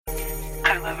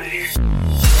love it here.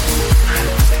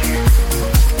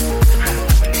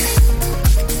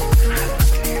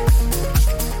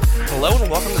 Hello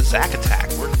and welcome to Zack Attack.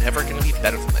 We're never going to be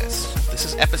better than this. This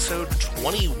is episode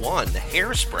 21,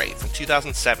 Hairspray from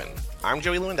 2007. I'm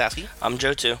Joey Lewandowski. I'm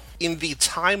Joe, too. In the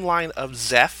timeline of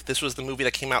Zeph, this was the movie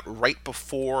that came out right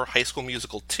before High School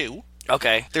Musical 2.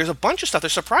 Okay. There's a bunch of stuff.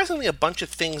 There's surprisingly a bunch of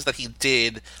things that he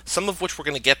did, some of which we're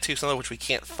going to get to, some of which we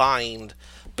can't find,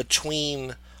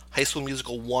 between High School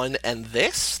Musical 1 and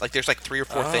this. Like, there's like 3 or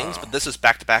 4 things, but this is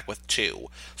back-to-back with 2.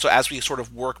 So as we sort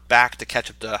of work back to catch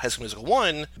up to High School Musical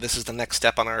 1, this is the next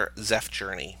step on our Zeph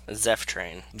journey. Zeph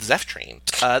Train. Zeph Train.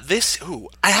 I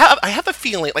have a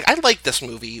feeling, like, I like this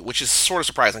movie, which is sort of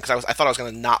surprising, because I thought I was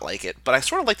going to not like it, but I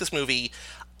sort of like this movie.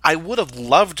 I would have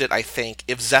loved it, I think,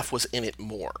 if Zeph was in it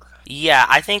more. Yeah,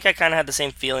 I think I kind of had the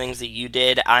same feelings that you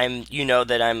did. You know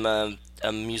that I'm a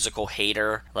musical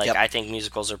hater. Like, Yep. I think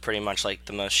musicals are pretty much like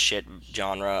the most shit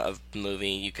genre of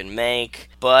movie you can make.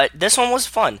 But this one was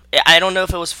fun. I don't know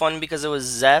if it was fun because it was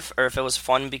Zeph or if it was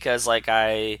fun because, like,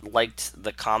 I liked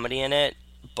the comedy in it,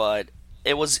 but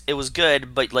it was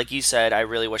good, but like you said, I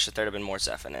really wish that there'd have been more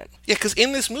Zeph in it. Yeah, because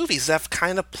in this movie, Zeph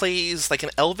kind of plays like an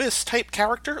Elvis-type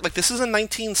character. Like, this is in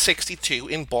 1962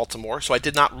 in Baltimore, so I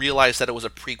did not realize that it was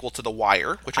a prequel to The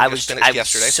Wire, which I just finished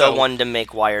yesterday. So wanted to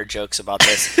make Wire jokes about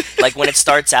this. Like, when it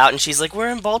starts out and she's like, we're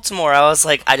in Baltimore, I was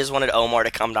like, I just wanted Omar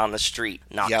to come down the street.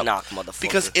 Knock, knock, motherfucker.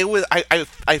 Because it was,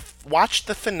 I watched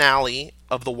the finale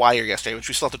of The Wire yesterday, which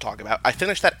we still have to talk about. I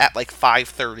finished that at like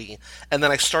 5:30, and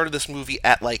then I started this movie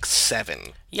at like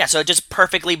 7. Yeah, so it just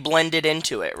perfectly blended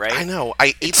into it, right? I know.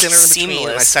 I ate dinner in between,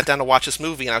 and I sat down to watch this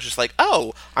movie, and I was just like,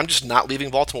 oh, I'm just not leaving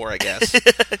Baltimore, I guess.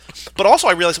 But also,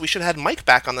 I realized we should have had Mike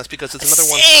back on this, because it's another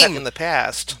one set in the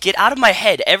past. Get out of my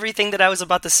head. Everything that I was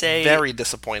about to say... Very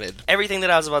disappointed. Everything that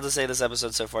I was about to say this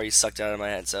episode so far, you sucked out of my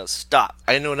head, so stop.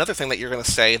 I know another thing that you're going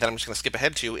to say that I'm just going to skip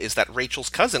ahead to is that Rachel's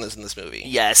cousin is in this movie.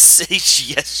 Yes.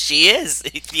 Yes, she is.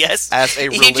 Yes. As a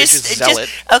religious zealot.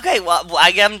 Okay, well,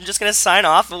 I'm just going to sign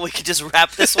off, and we can just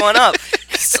wrap this one up.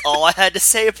 That's all I had to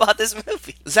say about this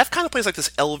movie. Zeph kind of plays like this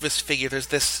Elvis figure. There's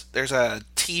a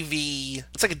TV...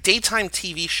 It's like a daytime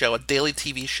TV show, a daily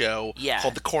TV show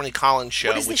called The Corny Collins Show.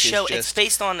 What is this show? It's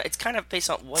kind of based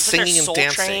on... Wasn't singing there Soul and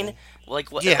dancing. Train?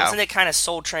 Like, wasn't it kind of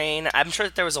Soul Train? I'm sure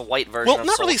that there was a white version of Soul Train.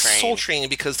 Well, not really Soul Train,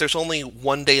 because there's only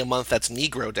one day a month that's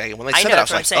Negro Day. When they said I know, it, I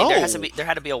that's was what like, I'm saying. There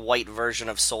had to be a white version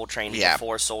of Soul Train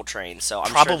before Soul Train, so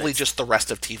I'm probably sure just the rest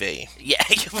of TV. Yeah,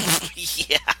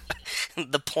 yeah.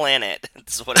 The planet.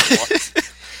 That's what it was.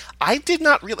 I did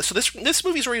not realize... So this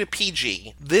movie's rated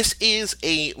PG. This is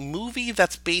a movie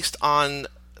that's based on...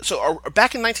 So,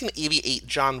 back in 1988,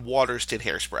 John Waters did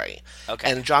Hairspray.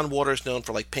 Okay. And John Waters known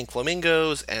for, like, Pink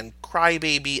Flamingos and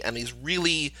Crybaby and these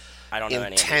really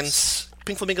intense...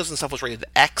 Pink Flamingos and stuff was rated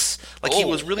X. Like, he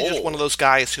was really just one of those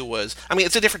guys who was... I mean,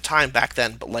 it's a different time back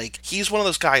then, but, like, he's one of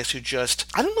those guys who just...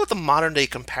 I don't know what the modern-day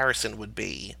comparison would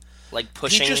be. Like,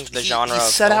 pushing the genre he of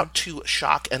set film? out to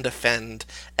shock and offend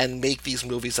and make these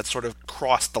movies that sort of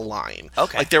crossed the line.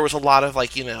 Okay. Like, there was a lot of,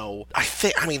 like,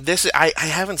 I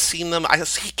haven't seen them.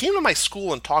 He came to my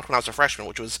school and talked when I was a freshman,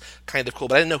 which was kind of cool,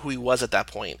 but I didn't know who he was at that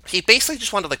point. He basically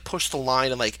just wanted to, like, push the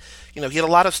line and, like, he had a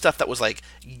lot of stuff that was, like,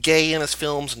 gay in his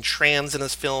films and trans in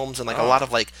his films and, like, a lot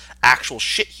of, like, actual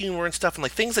shit humor and stuff and,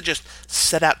 like, things that just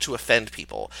set out to offend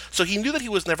people. So he knew that he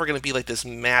was never going to be, like, this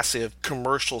massive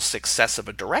commercial success of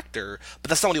a director, but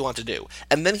that's not what he wanted to do.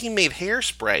 And then he made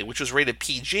Hairspray, which was rated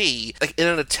PG, like, in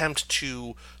an attempt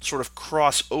to sort of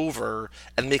cross over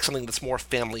and make something that's more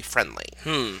family friendly.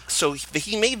 So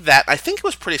he made that. I think it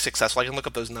was pretty successful. I can look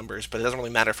up those numbers, but it doesn't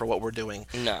really matter for what we're doing.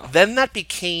 No. Then that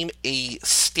became a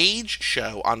stage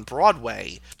show on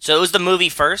Broadway. So it was the movie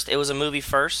first? It was a movie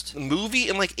first? Movie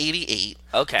in, like, 88.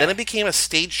 Okay. Then it became a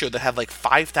stage show that had, like,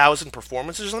 5,000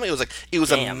 performances or something. It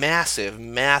was a Damn. massive,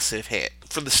 massive hit.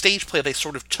 For the stage play, they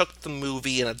sort of took the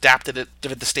movie and adapted it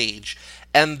to the stage.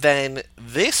 And then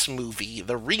this movie,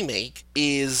 the remake,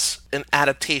 is an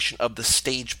adaptation of the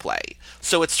stage play.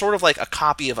 So it's sort of like a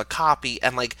copy of a copy,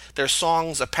 and, like, there's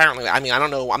songs, apparently, I mean, I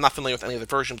don't know, I'm not familiar with any of the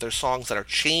versions, but there's songs that are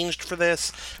changed for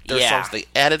this, there's songs they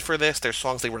added for this, there's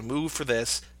songs they removed for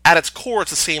this. At its core,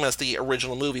 it's the same as the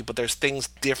original movie, but there's things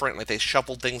different, like they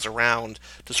shuffled things around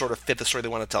to sort of fit the story they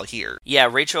want to tell here. Yeah,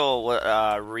 Rachel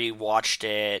rewatched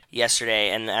it yesterday,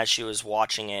 and as she was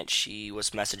watching it, she was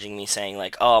messaging me saying,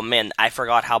 like, oh man, I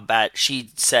forgot how bad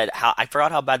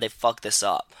they fucked this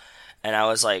up. And I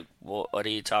was like, well, what are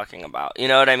you talking about? You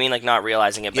know what I mean? Like, not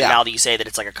realizing it. But now that you say that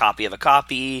it's like a copy of a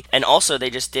copy. And also,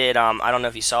 they just did, I don't know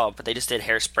if you saw it, but they just did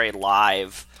Hairspray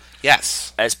Live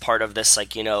Yes. as part of this,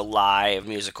 like, live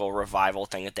musical revival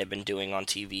thing that they've been doing on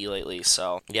TV lately.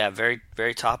 So yeah, very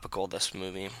very topical, this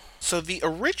movie. So the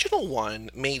original one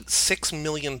made $6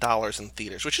 million in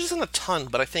theaters, which isn't a ton,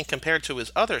 but I think compared to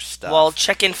his other stuff. Well,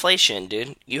 check inflation,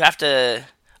 dude. You have to.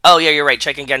 Oh yeah, you're right.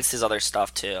 Check against his other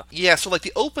stuff too. Yeah, so like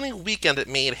the opening weekend, it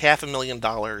made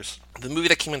 $500,000. The movie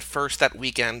that came in first that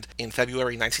weekend in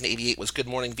February 1988 was Good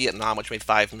Morning Vietnam, which made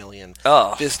 $5 million.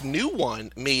 Oh. This new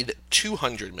one made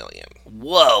 $200 million.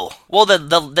 Whoa. Well,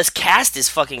 this cast is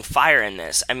fucking fire in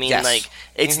this. I mean, Yes. like,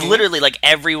 it's literally like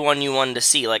everyone you wanted to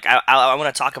see. Like, I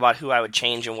want to talk about who I would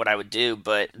change and what I would do,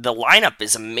 but the lineup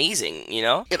is amazing, you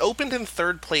know? It opened in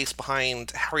third place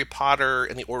behind Harry Potter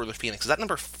and the Order of the Phoenix. Is that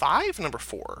number 5 or number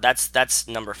 4? That's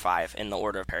number 5 in the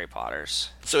order of Harry Potter's.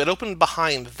 So it opened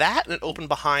behind that, and it opened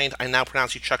behind I Now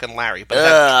Pronounce You Chuck and Larry. But it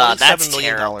had $27 that's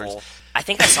million. terrible. I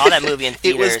think I saw that movie in It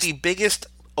theaters. was the biggest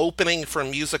opening for a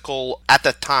musical at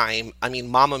the time. I mean,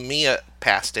 Mamma Mia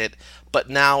passed it, but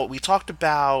now we talked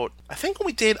about, I think when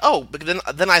we did, but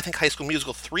then I think High School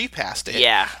Musical 3 passed it.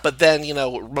 Yeah. But then,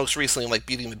 most recently, like,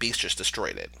 Beauty and the Beast just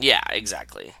destroyed it. Yeah,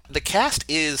 exactly. The cast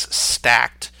is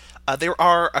stacked. There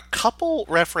are a couple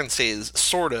references,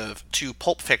 sort of, to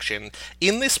Pulp Fiction.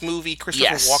 In this movie,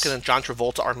 Christopher Yes. Walken and John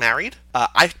Travolta are married.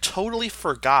 I totally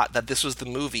forgot that this was the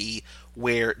movie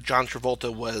where John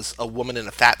Travolta was a woman in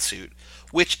a fat suit,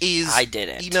 which is... I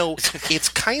didn't. It's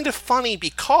kind of funny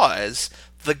because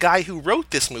the guy who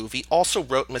wrote this movie also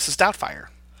wrote Mrs. Doubtfire.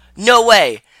 No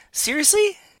way.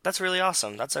 Seriously? That's really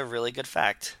awesome. That's a really good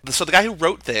fact. So the guy who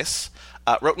wrote this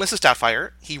wrote Mrs.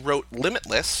 Doubtfire. He wrote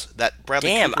Limitless, that Bradley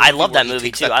Damn, Cooper I movie love where that he movie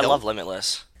takes too. that I pill. love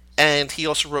Limitless. And he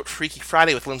also wrote Freaky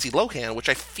Friday with Lindsay Lohan, which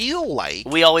I feel like...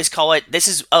 We always call it.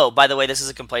 By the way, this is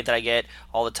a complaint that I get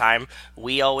all the time.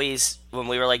 We always, when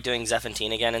we were like doing Zeph and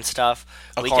Teen again and stuff,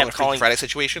 we calling kept it Freaky Friday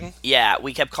situation? Yeah,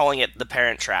 we kept calling it The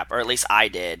Parent Trap, or at least I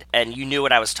did. And you knew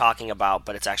what I was talking about,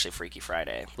 but it's actually Freaky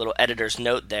Friday. Little editor's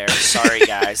note there. Sorry,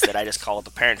 guys, that I just call it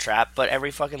The Parent Trap, but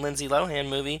every fucking Lindsay Lohan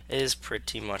movie is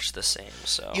pretty much the same,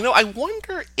 so... I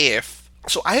wonder if...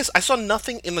 So I saw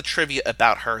nothing in the trivia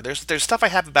about her. There's stuff I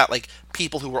have about, like,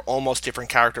 people who were almost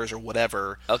different characters or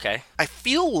whatever. Okay. I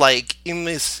feel like in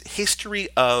this history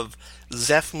of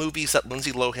Zeph movies that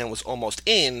Lindsay Lohan was almost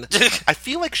in, I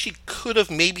feel like she could have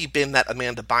maybe been that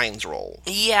Amanda Bynes role.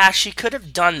 Yeah, she could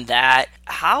have done that.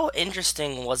 How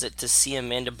interesting was it to see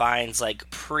Amanda Bynes, like,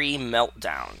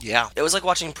 pre-meltdown? Yeah. It was like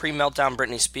watching pre-meltdown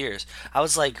Britney Spears. I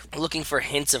was, like, looking for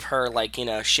hints of her, like,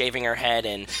 shaving her head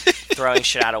and throwing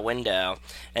shit out a window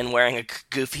and wearing a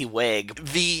goofy wig.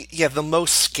 The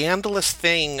most scandalous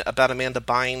thing about Amanda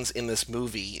Bynes in this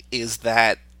movie is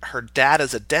that her dad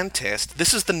is a dentist.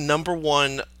 This is the number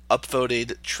one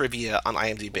upvoted trivia on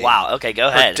IMDb. Wow, okay, go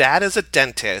Her ahead. dad is a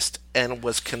dentist and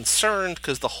was concerned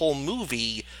because the whole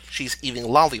movie she's eating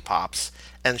lollipops,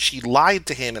 and she lied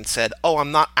to him and said,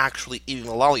 I'm not actually eating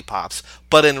the lollipops,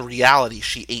 but in reality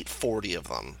she ate 40 of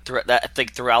them.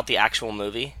 Throughout the actual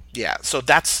movie? Yeah, so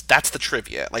that's the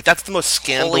trivia. Like, that's the most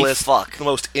scandalous, Holy fuck. the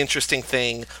most interesting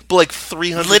thing. But, like,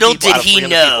 300 Little people out did of he 300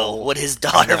 know people- what his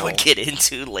daughter I know. would get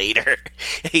into later.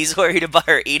 He's worried about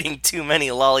her eating too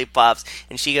many lollipops,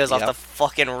 and she goes off Yep. the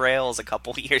fucking rails a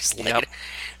couple years later. Yep.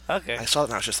 Okay. I saw it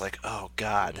and I was just like, oh,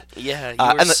 God. Yeah, you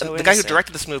And were the so guy who innocent.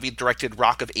 directed this movie directed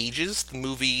Rock of Ages, the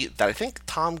movie that I think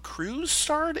Tom Cruise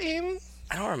starred in,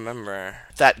 I don't remember.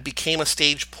 that became a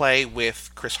stage play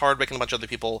with Chris Hardwick and a bunch of other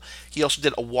people. He also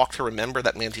did A Walk to Remember,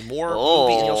 that Mandy Moore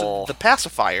movie, and he also Oh. did The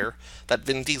Pacifier, that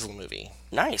Vin Diesel movie.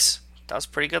 Nice. That was a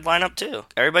pretty good lineup too.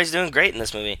 Everybody's doing great in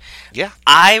this movie. Yeah.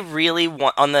 I really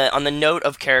want, on the note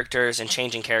of characters and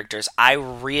changing characters, I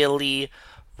really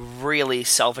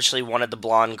selfishly wanted the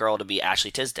blonde girl to be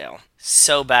Ashley Tisdale.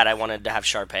 So bad I wanted to have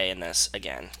Sharpay in this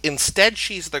again. Instead,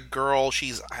 she's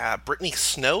Brittany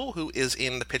Snow, who is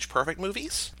in the Pitch Perfect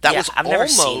movies. That Yeah, was I've never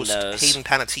almost seen those. Hayden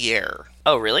Panettiere.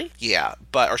 Oh, really? Yeah,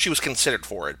 or she was considered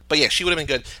for it. But yeah, she would have been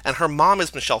good. And her mom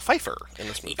is Michelle Pfeiffer in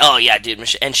this movie. Oh yeah, dude.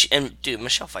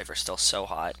 Michelle Pfeiffer's still so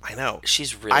hot. I know.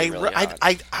 She's really hot.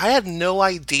 I had no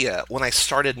idea when I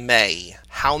started May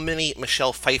how many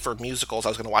Michelle Pfeiffer musicals I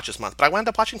was going to watch this month, but I wound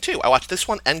up watching 2. I watched this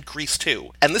one and Grease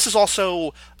 2. And this is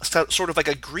also sort of like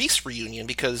a Grease reunion,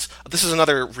 because this is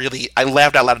another really... I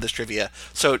laughed out loud at this trivia.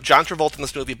 So John Travolta in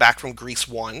this movie back from Grease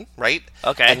 1, right?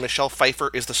 Okay. And Michelle Pfeiffer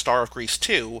is the star of Grease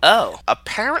 2. Oh.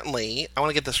 Apparently, I want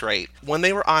to get this right, when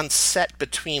they were on set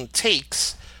between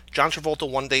takes, John Travolta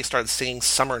one day started singing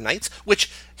Summer Nights, which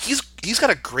He's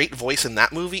got a great voice in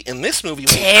that movie. In this movie,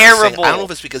 when he's trying to sing, Terrible. I don't know if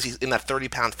it's because he's in that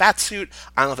 30-pound fat suit.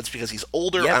 I don't know if it's because he's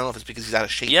older. Yep. I don't know if it's because he's out of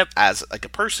shape Yep. as like a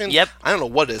person. Yep. I don't know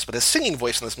what it is, but his singing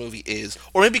voice in this movie is,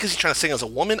 or maybe because he's trying to sing as a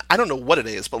woman. I don't know what it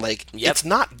is, but like Yep. it's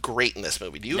not great in this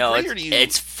movie. Do you No, agree, or do you?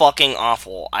 it's fucking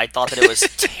awful. I thought that it was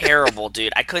terrible,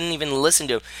 dude. I couldn't even listen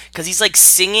to him because he's like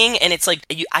singing, and it's like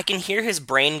I can hear his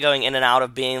brain going in and out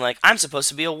of being like, I'm supposed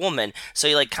to be a woman. So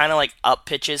he like kind of like up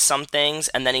pitches some things,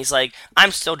 and then he's like, I'm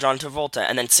still John Travolta,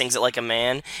 and then sings it like a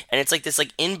man, and it's like this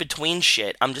like in between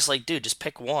shit. I'm just like, dude, just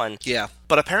pick one. Yeah,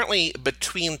 but apparently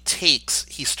between takes,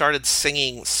 he started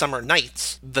singing "Summer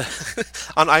Nights."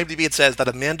 On IMDb it says that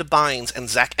Amanda Bynes and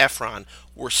Zac Efron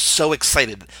were so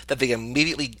excited that they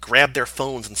immediately grabbed their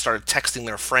phones and started texting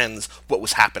their friends what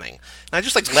was happening. And I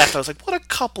just like laughed. I was like, "What a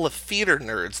couple of theater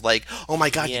nerds!" Like, "Oh my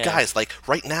god, you Yeah. guys! Like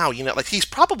right now, you know, like he's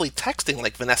probably texting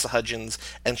like Vanessa Hudgens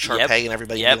and Sharpay Yep. and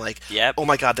everybody, Yep. being like, Yep. "Oh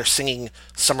my god, they're singing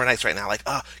Summer Nights right now!" Like,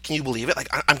 can you believe it? Like,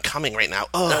 I'm coming right now.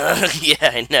 Yeah,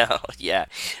 I know. Yeah,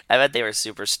 I bet they were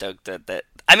super stoked that.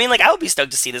 I mean, like, I would be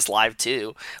stoked to see this live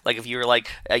too. Like, if you were like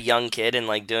a young kid and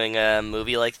like doing a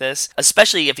movie like this,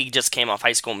 especially if he just came off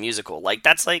High School Musical. Like,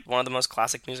 that's like one of the most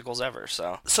classic musicals ever.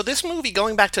 So this movie,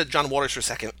 going back to John Waters for a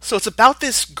second, so it's about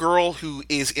this girl who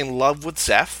is in love with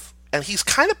Zeph, and he's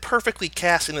kind of perfectly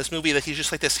cast in this movie that he's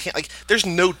just like this, like, there's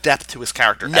no depth to his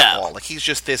character at No. all. Like, he's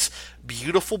just this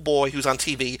beautiful boy who's on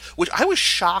TV, which I was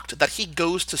shocked that he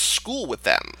goes to school with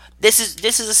them. This is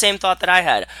the same thought that I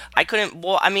had. I couldn't.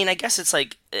 Well, I mean, I guess it's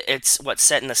like it's what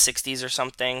set in the '60s or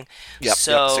something. Yep,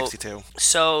 So 62.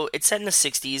 So it's set in the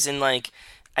 '60s, and like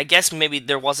I guess maybe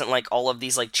there wasn't like all of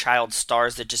these like child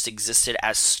stars that just existed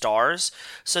as stars.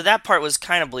 So that part was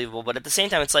kind of believable, but at the same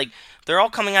time, it's like they're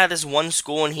all coming out of this one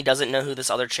school, and he doesn't know who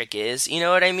this other chick is. You know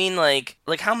what I mean? Like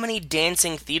how many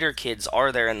dancing theater kids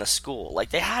are there in the school? Like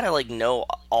they had to like know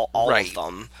all Right. of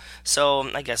them. So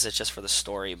I guess it's just for the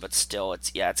story, but still,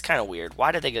 it's kind of weird.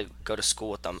 Why did they go to school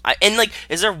with them? And like,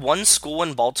 is there one school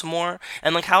in Baltimore?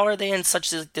 And like, how are they in such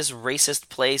this racist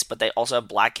place, but they also have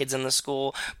black kids in the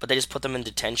school, but they just put them in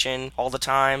detention all the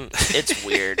time? It's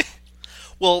weird.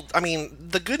 Well, I mean,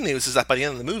 the good news is that by the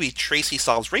end of the movie, Tracy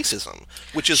solves racism,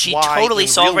 which is She why totally in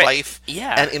solved real ra- life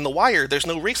Yeah. and in The Wire, there's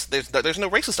no race, there's no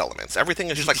racist elements. Everything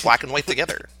is just like black and white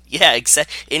together. Yeah,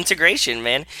 integration,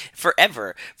 man.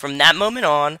 Forever. From that moment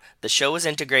on, the show was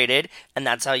integrated, and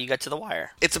that's how you got to The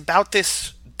Wire. It's about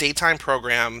this daytime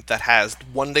program that has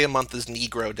one day a month is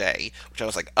Negro Day, which I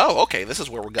was like, oh, okay, this is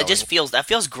where we're going. That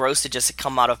feels gross to just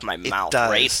come out of my mouth, does.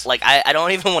 right? Like I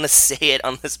don't even want to say it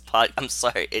on this pod. I'm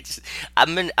sorry.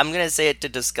 I'm gonna say it to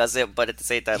discuss it, but at the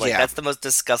same time, like Yeah. that's the most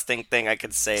disgusting thing I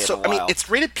could say So in a while. I mean, it's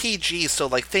rated PG, so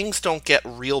like things don't get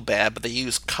real bad, but they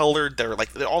use colored. They're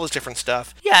all this different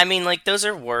stuff. Yeah, I mean, like those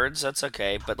are words. That's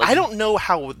okay, but like I don't know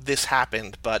how this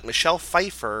happened, but Michelle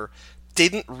Pfeiffer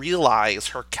didn't realize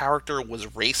her character was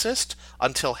racist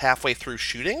until halfway through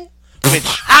shooting, which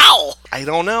how. I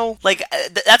don't know. Like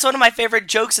that's one of my favorite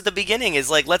jokes at the beginning. Is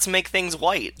like, let's make things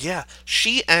white. Yeah,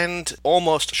 she and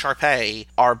almost Sharpay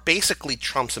are basically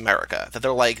Trump's America. That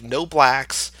they're like, no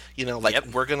blacks, you know, like Yep.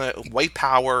 we're gonna white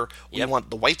power. We Yep. want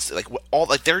the whites, like all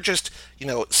like they're just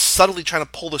subtly trying to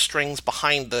pull the strings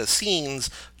behind the scenes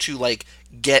to like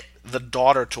get the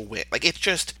daughter to win. Like it's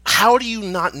just, how do you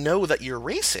not know that you're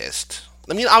racist?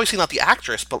 I mean, obviously not the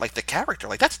actress, but like the character.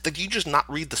 Like did you just not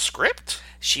read the script?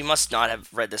 She must not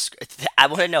have read the script. I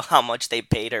want to know how much they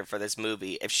paid her for this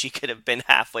movie if she could have been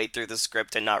halfway through the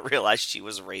script and not realize she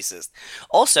was racist.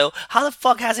 Also, how the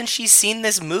fuck hasn't she seen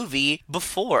this movie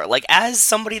before? Like, as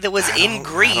somebody that was in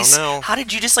Greece, know. how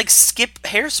did you just like skip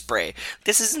Hairspray?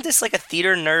 Isn't this like a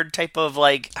theater nerd type of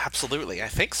like? Absolutely, I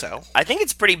think so. I think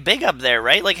it's pretty big up there,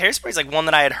 right? Like Hairspray is like one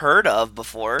that I had heard of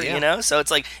before, Yeah. you know? So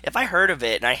it's like if I heard of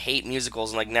it and I hate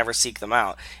musicals and like never seek them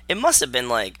out, it must have been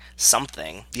like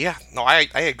something. Yeah, no, I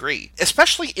agree.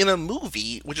 Especially in a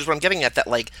movie, which is what I'm getting at, that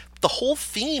like the whole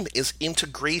theme is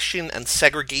integration and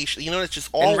segregation. You know, it's just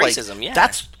all And like racism, yeah.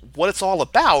 that's what it's all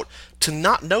about. To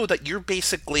not know that you're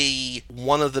basically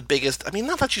one of the biggest. I mean,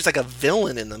 not that she's like a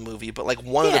villain in the movie, but like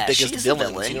one of the Yeah, biggest she's a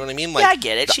villains. villain. You know what I mean? Yeah, Like I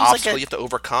get it. the She's like obstacle a- you have to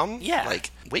overcome. Yeah.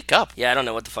 Like wake up. Yeah, I don't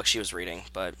know what the fuck she was reading,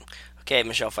 but okay,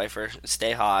 Michelle Pfeiffer,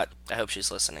 stay hot. I hope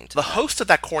she's listening to The that. host of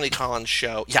that Corny Collins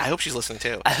show. Yeah, I hope she's listening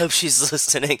too. I hope she's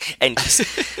listening. And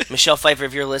Michelle Pfeiffer,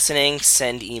 if you're listening,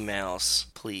 send emails,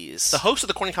 please. The host of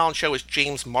the Corny Collins show is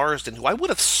James Marsden, who I would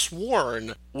have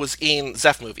sworn was in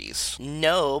Zeph movies.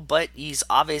 No, but he's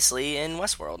obviously in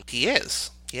Westworld. He is.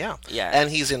 Yeah. Yeah. And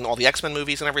he's in all the X-Men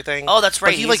movies and everything. Oh, that's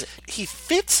right, But he he's- he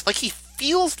fits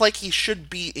feels like he should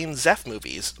be in Zeph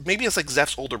movies. Maybe it's like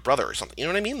Zeph's older brother or something. You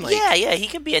know what I mean? Like, yeah, he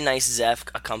could be a nice Zeph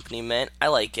accompaniment. I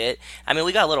like it. I mean,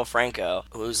 we got Little Franco,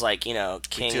 who's like, do have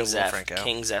Little Franco.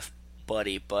 King Zeph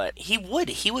buddy, but he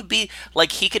would be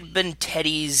like, he could have been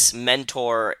Teddy's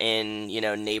mentor in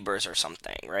Neighbors or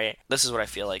something, right? This is what I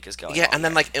feel like is going on. Yeah, and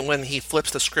then there. and when he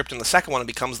flips the script in the second one and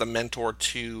becomes the mentor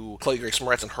to Chloe Grace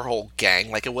Moretz and her whole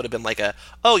gang, like it would have been like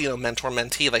mentor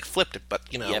mentee, like flipped it, but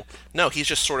Yep. no, he's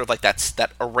just sort of like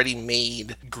that already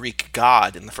made Greek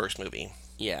god in the first movie.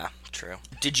 Yeah, true.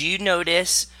 Did you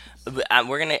notice? I'm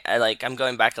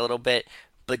going back a little bit.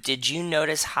 But did you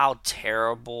notice how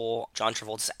terrible John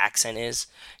Travolta's accent is?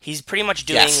 He's pretty much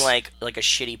doing Yes. like a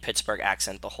shitty Pittsburgh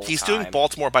accent the whole time. He's doing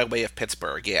Baltimore by way of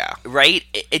Pittsburgh, yeah. Right?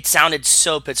 It sounded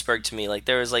so Pittsburgh to me. Like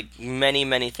there was like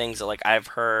many things that like I've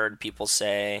heard people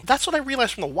say. That's what I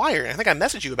realized from The Wire, and I think I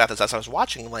messaged you about this as I was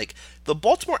watching. Like, the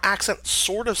Baltimore accent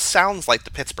sort of sounds like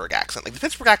the Pittsburgh accent. Like, the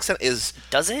Pittsburgh accent is...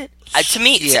 Does it? To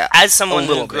me, Yeah, as someone a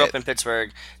who little grew up bit. in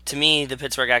Pittsburgh, to me the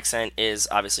Pittsburgh accent is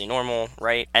obviously normal,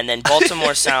 right? And then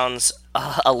Baltimore sounds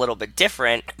a little bit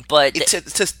different, but It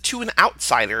says to an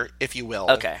outsider, if you will.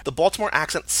 Okay. The Baltimore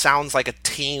accent sounds like a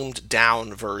tamed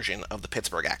down version of the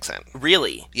Pittsburgh accent.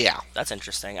 really, Yeah. that's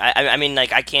interesting. I mean,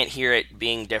 like, I can't hear it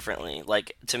being differently.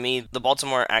 Like, to me, the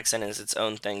Baltimore accent is its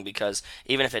own thing because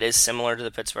even if it is similar to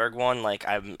the Pittsburgh one, like,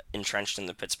 I'm entrenched in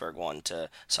the Pittsburgh one so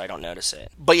I don't notice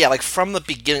it. But yeah, like from the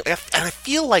beginning, and I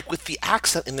feel like with the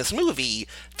accent in this movie,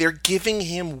 they're giving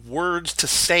him words to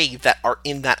say that are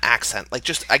in that accent. Like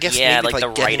just, I guess, Yeah, maybe like to,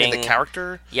 the get him in writing- the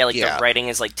character. Yeah, like the writing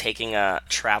is like taking a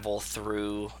travel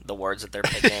through the words that they're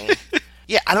picking.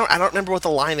 Yeah, I don't remember what the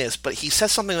line is, but he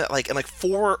says something that like, and like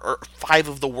 4 or 5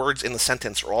 of the words in the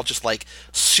sentence are all just like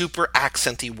super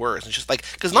accenty words. It's just like,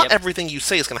 because not Yep. everything you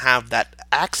say is going to have that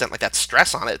accent, like that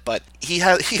stress on it. But he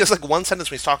has like one sentence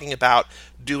when he's talking about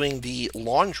doing the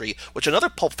laundry, which another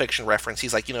Pulp Fiction reference.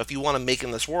 He's like, if you want to make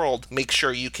in this world, make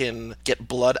sure you can get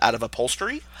blood out of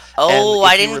upholstery. Oh, And if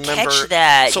I you didn't catch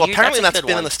that. So apparently that's a that's good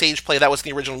been one. in the stage play. That was in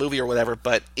the original movie or whatever.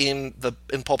 But in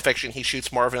Pulp Fiction, he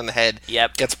shoots Marvin in the head.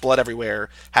 Yep. Gets blood everywhere.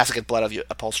 Has to get blood out of the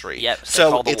upholstery. Yep, they're So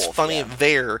called the it's wolf, funny yeah.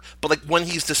 there, but like when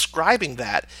he's describing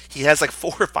that, he has like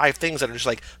 4 or 5 things that are just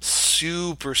like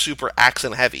super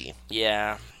accent heavy.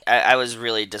 Yeah, I was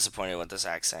really disappointed with this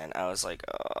accent. I was like,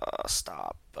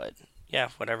 stop. But yeah,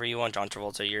 whatever you want, John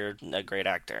Travolta. You're a great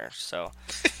actor. So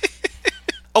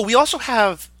Oh, we also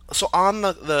have on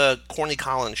the Corny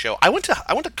Collins show. I went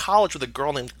to college with a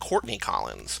girl named Courtney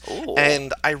Collins, Ooh.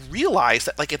 and I realized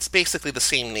that like it's basically the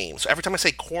same name. So every time I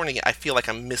say Corny, I feel like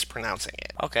I'm mispronouncing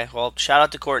it. okay, well, shout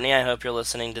out to Courtney. I hope you're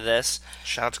listening to this.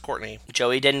 Shout out to Courtney.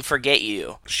 Joey didn't forget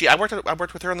you. I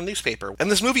worked with her on the newspaper,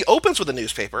 and this movie opens with a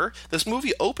newspaper. This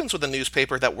movie opens with a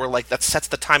newspaper that sets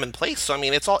the time and place. So I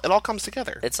mean, it all comes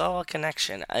together. It's all a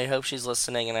connection. I hope she's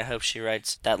listening, and I hope she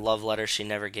writes that love letter she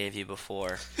never gave you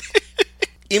before.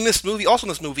 In this movie,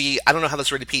 I don't know how this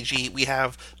is rated PG. We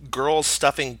have girls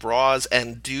stuffing bras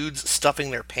and dudes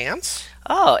stuffing their pants.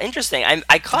 Oh, interesting.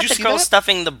 I caught you the see girls that?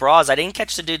 stuffing the bras. I didn't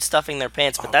catch the dudes stuffing their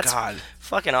pants, but Oh, that's God.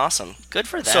 fucking awesome. Good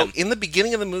for them. So in the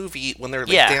beginning of the movie, when they're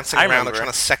like Yeah, dancing I around, remember. they're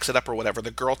trying to sex it up or whatever. The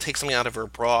girl takes something out of her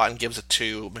bra and gives it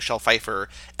to Michelle Pfeiffer,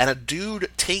 and a dude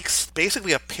takes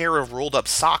basically a pair of rolled up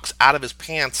socks out of his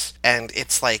pants, and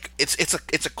it's like it's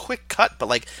a quick cut, but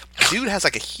like the dude has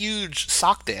like a huge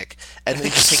sock dick, and then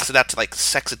he just takes it out to like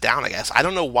sex it down. I guess I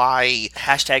don't know why.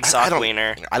 Hashtag I sock don't,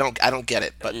 wiener. I don't get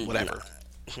it, but whatever.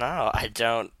 No, I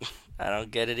don't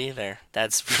get it either.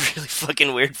 That's really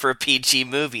fucking weird for a PG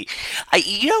movie.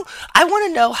 I want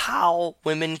to know how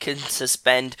women can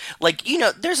suspend, like,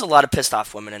 there's a lot of pissed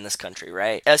off women in this country,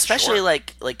 right? Especially Sure.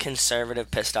 like conservative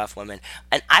pissed off women.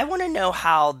 And I want to know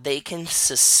how they can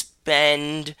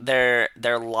suspend their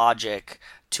logic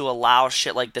to allow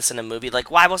shit like this in a movie. Like,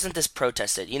 why wasn't this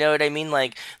protested? You know what I mean?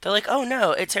 Like, they're like, oh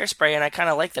no, it's Hairspray, and I kind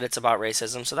of like that it's about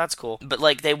racism, so that's cool. But,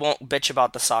 like, they won't bitch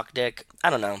about the sock dick. I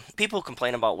don't know. People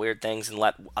complain about weird things and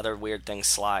let other weird things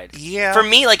slide. Yeah. For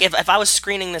me, like, if I was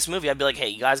screening this movie, I'd be like, hey,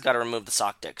 you guys gotta remove the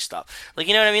sock dick stuff. Like,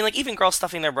 you know what I mean? Like, even girls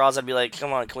stuffing their bras, I'd be like,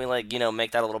 come on, can we, like,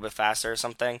 make that a little bit faster or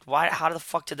something? How the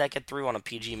fuck did that get through on a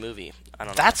PG movie? I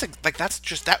don't know.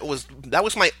 That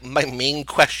was my main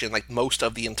question, like most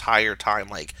of the entire time.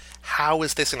 Like, how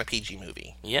is this in a PG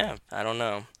movie? Yeah, I don't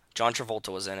know. John Travolta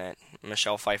was in it.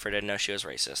 Michelle Pfeiffer didn't know she was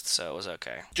racist, so it was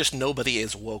okay. Just nobody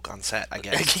is woke on set, I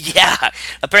guess. Yeah,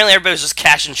 apparently everybody was just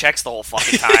cashing checks the whole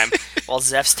fucking time, while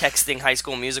Zeph's texting High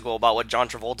School Musical about what John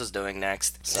Travolta's doing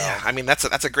next. So Yeah, I mean that's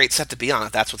a great set to be on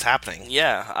if that's what's happening.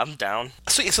 yeah, I'm down.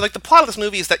 So like the plot of this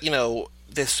movie is that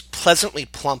this pleasantly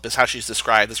plump is how she's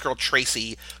described. This girl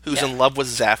Tracy, who's in love with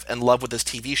Zeph and in love with this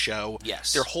TV show.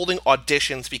 Yes. They're holding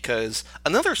auditions because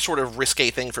another sort of risque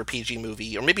thing for a PG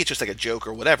movie, or maybe it's just like a joke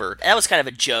or whatever. That was kind of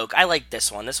a joke. I like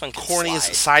this one. This one can Corny's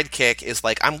slide. sidekick is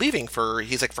like, I'm leaving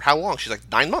he's like, for how long? She's like,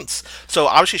 9 months. So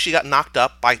obviously she got knocked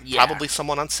up by probably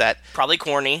someone on set. Probably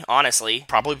Corny, honestly.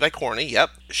 Probably by Corny, yep.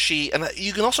 And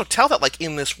you can also tell that, like,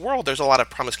 in this world, there's a lot of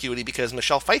promiscuity because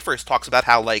Michelle Pfeiffer talks about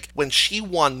how, like, when she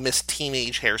won Miss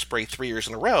Teenage Hairspray 3 years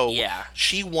in a row,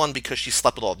 she won because she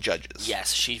slept with all the judges.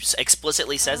 Yes, she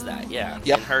explicitly says that, Yep.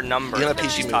 in her number. In a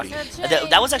PG movie.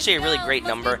 That was actually a really great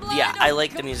number. Yeah, I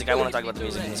like the music. I want to talk about the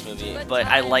music in this movie. But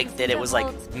I like that it was,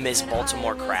 like, Miss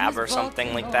Baltimore Crab or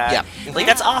something like that. Yeah. Like,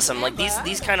 that's awesome. Like,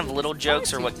 these kind of little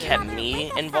jokes are what kept me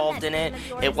involved in it.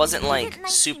 It wasn't, like,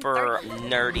 super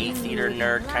nerdy, theater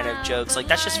nerd kind of jokes. Like,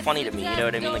 that's just funny to me, you know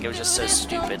what I mean? Like, it was just so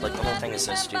stupid. Like, the whole thing is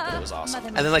so stupid. It was awesome.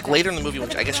 And then, like, later in the movie,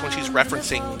 I guess when she's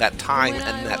referencing that time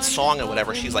and that song or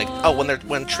whatever, she's like, oh,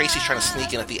 when Tracy's trying to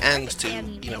sneak in at the end to,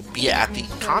 you know, be at the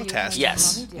contest.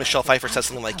 Yes. Michelle Pfeiffer says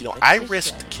something like, you know, I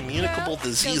risked communicable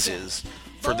diseases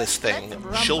for this thing.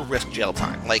 She'll risk jail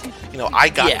time. Like, you know, I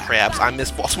got crabs. I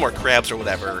Miss Baltimore Crabs or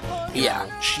whatever.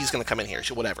 Yeah. She's going to come in here.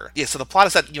 Whatever. Yeah, so the plot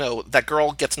is that, you know, that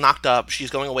girl gets knocked up.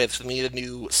 She's going away. So they need a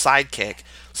new sidekick.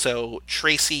 So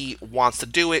Tracy wants to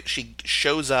do it. She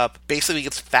shows up, basically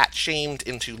gets fat-shamed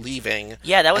into leaving.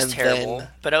 Yeah, that was terrible.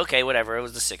 But okay, whatever. It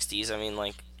was the 60s. I mean,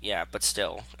 like, yeah, but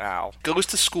still, ow. Goes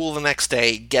to school the next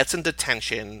day, gets in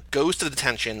detention, goes to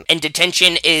detention. And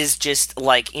detention is just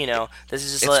like, you know, this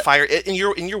is just it's fire. In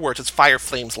your words, it's fire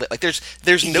flames lit. Like there's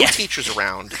no teachers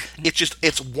around.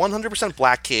 It's 100%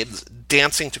 black kids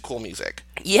dancing to cool music.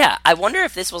 Yeah, I wonder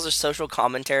if this was a social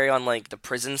commentary on like the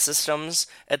prison systems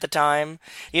at the time.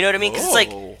 You know what I mean? Because it's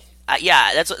like.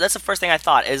 Yeah, that's the first thing I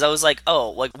thought, is I was like, oh,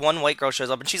 like one white girl shows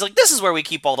up and she's like, this is where we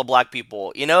keep all the black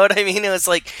people. You know what I mean? It was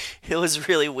like, it was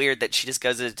really weird that she just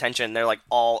goes to detention and they're like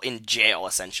all in jail,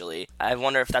 essentially. I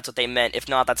wonder if that's what they meant. If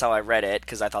not, that's how I read it,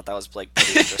 because I thought that was like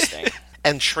pretty interesting.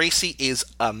 And Tracy is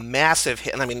a massive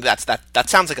hit. And I mean, that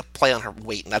sounds like a play on her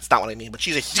weight, and that's not what I mean, but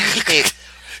she's a huge hit.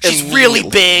 She's really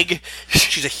big.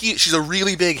 She's a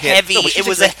really big hit. Heavy. No, it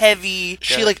was a heavy.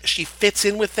 She fits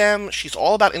in with them. She's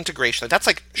all about integration. Like, that's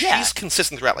like she's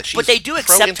consistent throughout. Like, she's but they do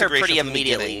accept her pretty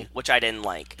immediately, which I didn't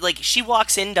like. Like she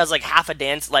walks in, does like half a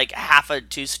dance, like half a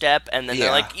two-step, and then they're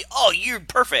like, "Oh, you're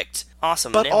perfect."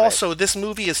 Awesome. But also, this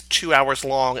movie is 2 hours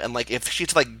long, and like if she had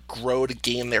to like grow to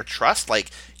gain their trust,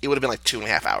 like it would have been like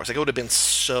 2.5 hours. Like it would have been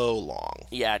so long.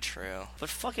 Yeah, true. But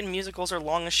fucking musicals are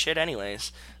long as shit,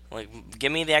 anyways. Like,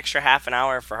 give me the extra half an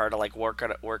hour for her to like work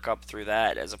up through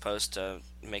that, as opposed to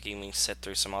making me sit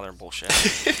through some other bullshit.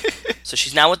 So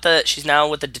she's now with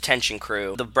the detention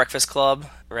crew, the Breakfast Club,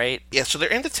 right? Yeah, so they're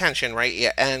in detention, right?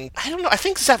 Yeah, and I don't know. I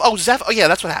think Zeph. Oh, yeah,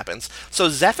 that's what happens. So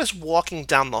Zeph is walking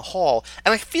down the hall,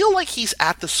 and I feel like he's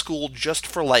at the school just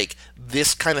for like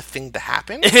this kind of thing to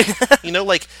happen. You know,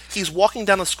 like he's walking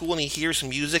down the school and he hears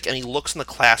music and he looks in the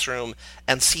classroom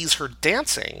and sees her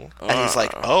dancing, and he's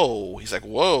like,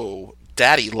 whoa,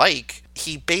 daddy, like.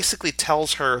 He basically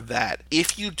tells her that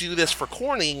if you do this for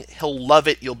Corny, he'll love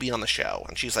it, you'll be on the show.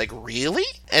 And she's like, really?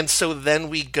 And so then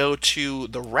we go to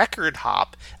the record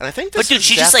hop, and I think this But dude,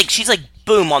 she's like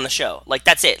boom on the show. Like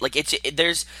that's it. Like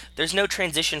there's no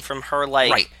transition from her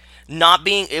like not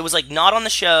being, it was like not on the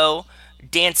show,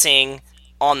 dancing,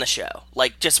 on the show,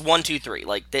 like just 1, 2, 3,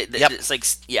 like it's like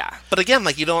But again,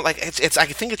 like you don't like it's. I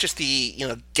think it's just the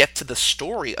get to the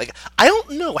story. Like I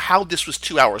don't know how this was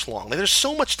 2 hours long. Like there's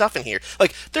so much stuff in here.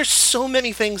 Like there's so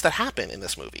many things that happen in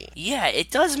this movie. Yeah,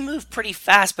 it does move pretty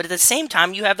fast, but at the same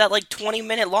time, you have that like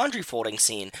 20-minute laundry folding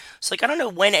scene. So like I don't know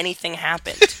when anything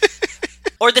happened.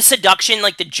 Or the seduction,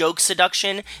 like the joke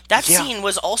seduction, that scene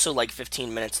was also like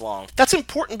 15 minutes long. That's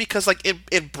important because like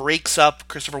it breaks up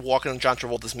Christopher Walken and John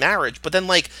Travolta's marriage, but then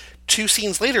like 2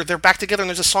 scenes later they're back together and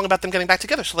there's a song about them getting back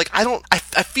together. So like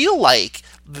I feel like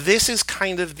this is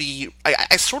kind of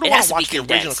I sort of want to watch the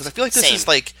original because I feel like this is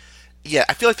like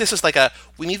I feel like this is like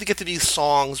we need to get to these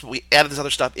songs, we added this other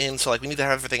stuff in, so like we need to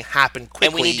have everything happen quickly.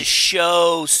 And we need to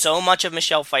show so much of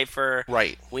Michelle Pfeiffer.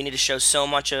 Right. We need to show so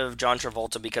much of John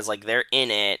Travolta because like they're in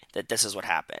it, that this is what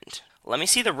happened. Let me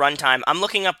see the runtime. I'm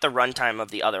looking up the runtime of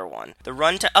the other one. So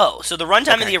the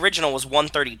runtime of the original was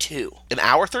 132. An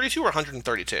hour 32 or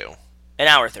 132? An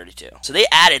hour 32. So they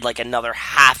added like another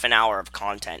half an hour of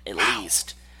content at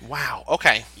least. Wow.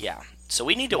 Okay. Yeah. So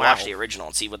we need to watch the original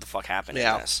and see what the fuck happened in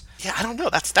this. Yeah, I don't know.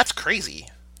 That's crazy.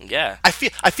 Yeah. I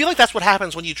feel like that's what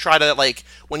happens when you try to like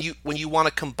when you want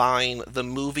to combine the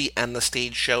movie and the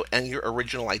stage show and your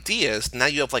original ideas. Now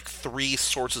you have like three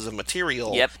sources of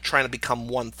material Yep. trying to become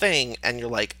one thing, and you're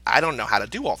like, I don't know how to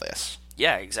do all this.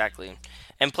 Yeah, exactly.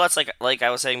 And plus, like I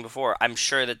was saying before, I'm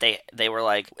sure that they were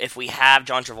like, if we have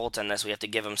John Travolta in this, we have to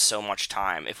give him so much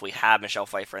time. If we have Michelle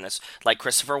Pfeiffer in this, like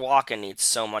Christopher Walken needs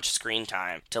so much screen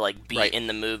time to like be Right. in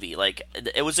the movie. Like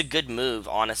it was a good move,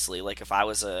 honestly. Like if I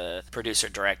was a producer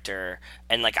director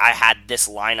and like I had this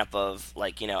lineup of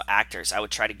like actors, I would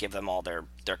try to give them all their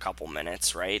couple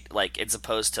minutes, right? Like as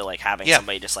opposed to like having Yeah.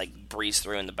 somebody just like breeze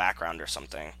through in the background or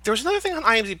something. There was another thing on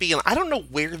IMDb, and I don't know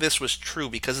where this was true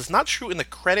because it's not true in the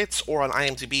credits or on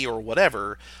IMDb or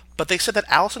whatever. But they said that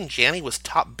Allison Janney was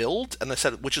top billed, and they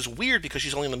said, which is weird because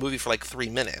she's only in the movie for like 3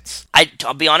 minutes.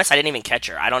 I'll be honest, I didn't even catch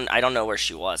her. I don't know where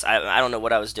she was. I don't know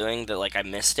what I was doing that like I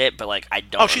missed it, but like I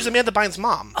don't. Oh, she's Amanda Bynes'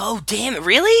 mom. Oh, damn it!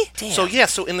 Really? Damn. So yeah,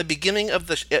 so in the beginning of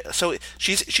the so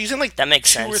she's in like That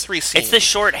makes two sense. or three scenes. It's the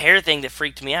short hair thing that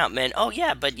freaked me out, man. Oh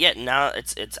yeah, but yet now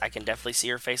it's I can definitely see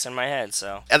her face in my head.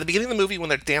 So At the beginning of the movie, when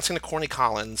they're dancing to Corny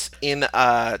Collins in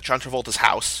John Travolta's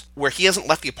house, where he hasn't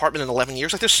left the apartment in 11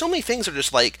 years, like there's so many things that are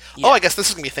just like, Yeah. oh, I guess this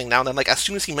is gonna be a thing now. And then like as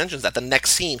soon as he mentions that, the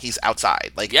next scene he's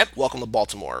outside, like, Yep. welcome to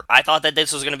Baltimore. I thought that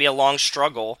this was going to be a long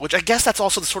struggle. Which I guess that's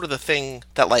also the sort of the thing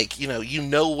that like you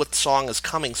know what song is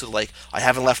coming, so like I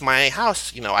haven't left my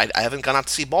house, I haven't gone out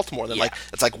to see Baltimore. Then Yeah. like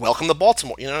it's like welcome to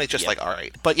Baltimore, and it's just Yep. like all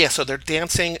right. But yeah, so they're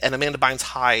dancing, and Amanda Bynes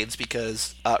hides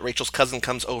because Rachel's cousin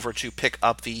comes over to pick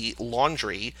up the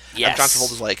laundry. Yes. And John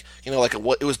Travolta's like like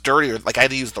it was dirty, or like I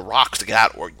had to use the rocks to get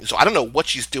out. Or so I don't know what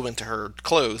she's doing to her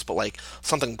clothes, but like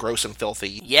something gross and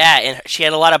filthy. Yeah, and she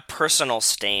had a lot of personal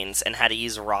stains and had to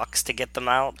use rocks to get them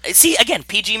out. See, again,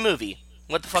 PG movie.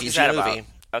 What the fuck is PG that movie. about?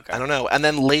 Okay. I don't know. And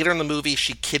then later in the movie,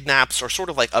 she kidnaps or sort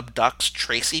of like abducts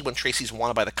Tracy when Tracy's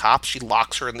wanted by the cops. She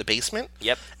locks her in the basement.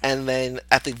 Yep. And then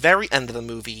at the very end of the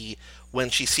movie, when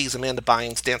she sees Amanda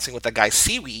Bynes dancing with that guy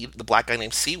Seaweed, the black guy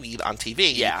named Seaweed on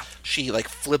TV, Yeah. she like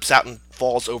flips out and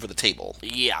falls over the table.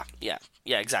 Yeah,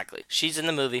 exactly. She's in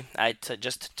the movie. I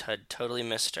totally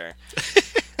missed her.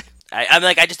 I'm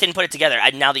like, I just didn't put it together.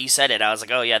 Now that you said it, I was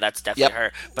like, oh yeah, that's definitely Yep.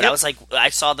 her. But Yep. I was like, I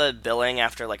saw the billing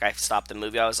after like I stopped the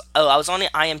movie. I was on the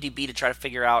IMDb to try to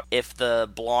figure out if the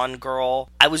blonde girl.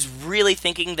 I was really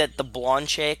thinking that the blonde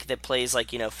chick that plays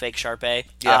like fake Sharpay,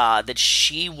 Yeah. that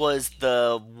she was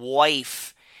the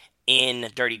wife in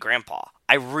Dirty Grandpa.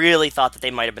 I really thought that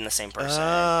they might have been the same person,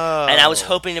 and I was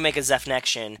hoping to make a Zeph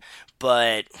connection,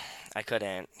 but I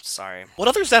couldn't. Sorry. What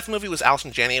other Zeph movie was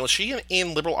Allison Janney? Was she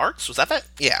in Liberal Arts? Was that?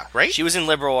 Yeah, right? She was in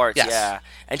Liberal Arts, Yes. yeah.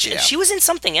 And Yeah. she was in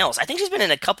something else. I think she's been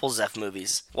in a couple Zeph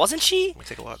movies. Wasn't she? Let me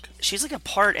take a look. She's like a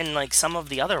part in like some of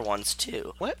the other ones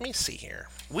too. Let me see here.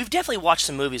 We've definitely watched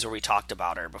some movies where we talked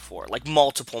about her before. Like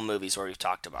multiple movies where we've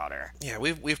talked about her. Yeah,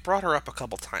 we've brought her up a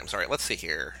couple times. All right, let's see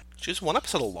here. She was in one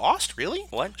episode of Lost, really?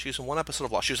 What? She was in one episode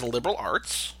of Lost. She was in Liberal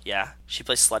Arts. Yeah. She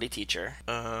plays Slutty Teacher.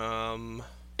 Um,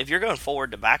 If you're going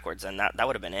forward to backwards, then that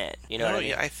would have been it. You know what I mean?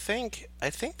 yeah, I think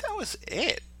that was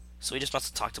it. So we just must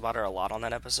have talked about her a lot on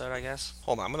that episode, I guess.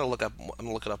 Hold on, I'm gonna look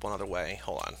it up one other way.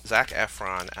 Hold on. Zac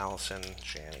Efron, Allison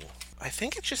Janney. I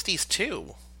think it's just these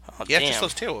two. Oh, Yeah, damn. just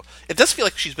those two. It does feel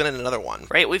like she's been in another one.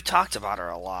 Right, we've talked about her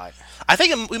a lot. I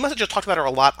think we must have just talked about her a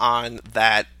lot on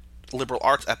that Liberal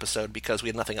Arts episode because we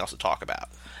had nothing else to talk about.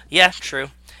 Yeah,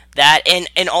 true. That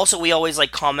and also we always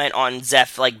like comment on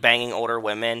Zeph like banging older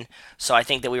women, so I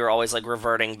think that we were always like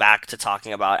reverting back to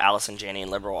talking about Allison Janney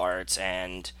and Liberal Arts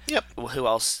and Yep. who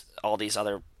else? All these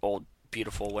other old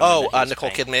beautiful women. Oh, that he was Nicole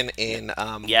banging. Kidman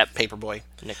in Yep. Paperboy.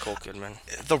 Nicole Kidman.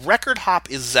 The record hop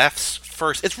is Zeph's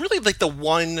first. It's really like the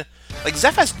one. Like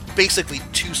Zeph has basically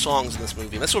 2 songs in this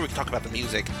movie, and that's where we can talk about the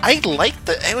music. I liked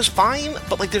it was fine,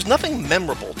 but like there's nothing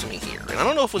memorable to me here, and I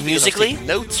don't know if it was because I'm Musically? taking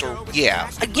notes or yeah.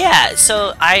 Yeah,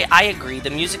 so I agree. The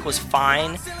music was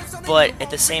fine, but at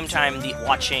the same time,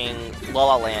 watching La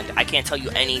La Land, I can't tell you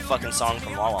any fucking song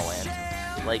from La La Land.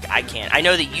 Like, I can't. I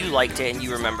know that you liked it and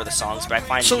you remember the songs, but I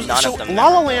find none of them La La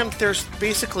memorable. Land, there's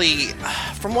basically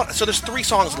there's 3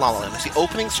 songs in La La Land. There's the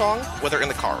opening song where they're in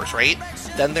the cars, right?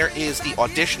 Then there is the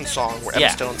audition song where Emma Yeah.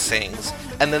 Stone sings,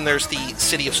 and then there's the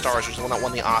City of Stars, which is the one that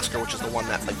won the Oscar, which is the one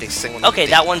that like they sing when Okay,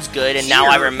 they, that one's good, and now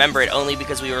I Here- remember it only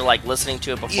because we were like listening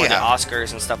to it before the Yeah.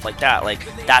 Oscars and stuff like that. Like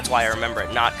that's why I remember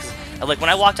it. Not 'cause- like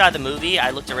when I walked out of the movie, I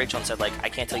looked at Rachel and said like I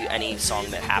can't tell you any song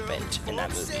that happened in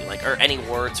that movie, like or any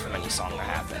words from any song that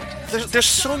happened. there's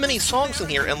so many songs in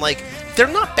here, and like they're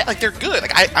not bad, like they're good.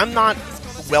 Like I'm not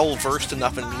well versed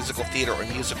enough in musical theater or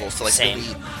musicals to like Same.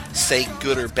 maybe say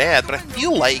good or bad, but I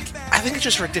think it's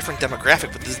just for a different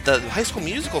demographic. But the High School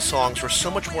Musical songs were so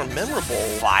much more memorable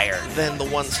Fire. than the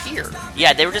ones here.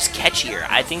 Yeah, they were just catchier.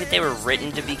 I think that they were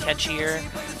written to be catchier.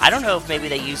 I don't know if maybe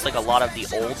they used like a lot of the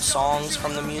old songs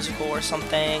from the musical or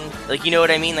something. Like, you know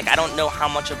what I mean? Like, I don't know how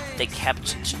much of they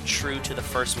kept true to the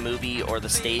first movie or the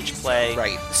stage play.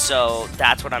 Right. So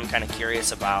that's what I'm kind of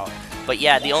curious about. But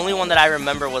yeah, the only one that I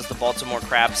remember was the Baltimore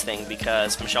Crabs thing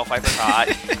because Michelle Pfeiffer's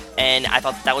hot, and I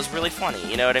thought that was really funny.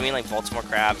 You know what I mean? Like Baltimore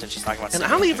Crabs, and she's talking about. And I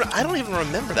don't even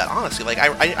remember that, honestly. Like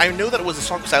I know that it was a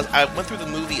song because I went through the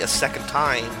movie a second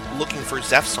time looking for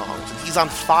Zeph songs, and he's on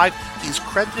 5. He's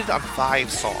credited on 5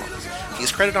 songs.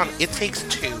 He's credited on "It Takes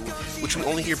Two," which we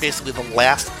only hear basically the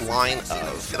last line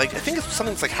of. Like I think it's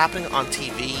something that's like happening on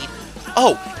TV.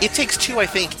 Oh, "It Takes Two," I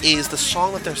think, is the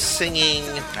song that they're singing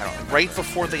right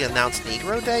before they announce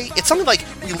Negro Day. It's something like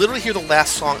we literally hear the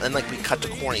last song and like we cut to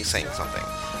Corny saying something.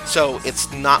 So it's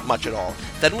not much at all.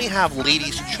 Then we have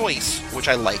Lady's Choice, which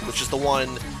I like, which is the one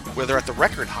where they're at the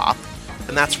record hop,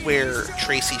 and that's where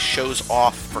Tracy shows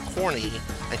off for Corny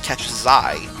and catches his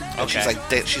eye. And Okay. she's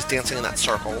like she's dancing in that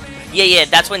circle. Yeah,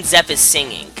 that's when Zeph is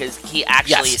singing because he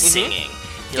actually Yes. is Mhm. singing.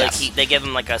 Yes. They give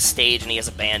him like a stage and he has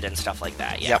a band and stuff like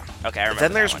that. Yeah. Yep. Okay, I remember.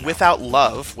 Then there's that one now. Without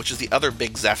Love, which is the other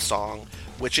big Zeph song,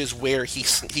 which is where he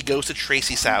goes to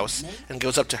Tracy's house and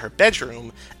goes up to her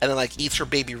bedroom and then like eats her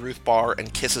Baby Ruth bar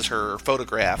and kisses her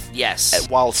photograph. Yes.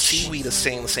 While Seaweed is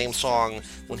singing the same song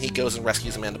when he goes and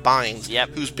rescues Amanda Bynes, Yep.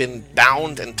 who's been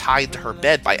bound and tied to her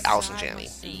bed by Allison Janney.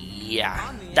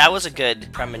 Yeah, that was a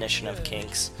good premonition of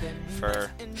kinks for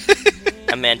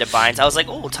Amanda Bynes. I was like,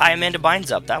 oh, tie Amanda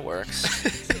Bynes up. That works.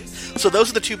 So those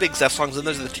are the 2 big Zeph songs, and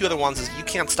those are the 2 other ones is You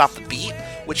Can't Stop the Beat,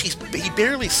 which he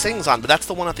barely sings on, but that's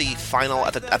the one at the final,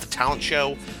 at the talent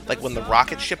show, like when the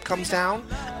rocket ship comes down,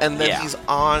 and then Yeah. he's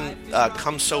on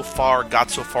Come So Far,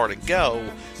 Got So Far to Go,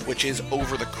 which is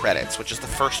Over the Credits, which is the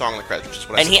first song in the credits, which is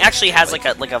what I And he said. actually has like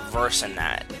a verse in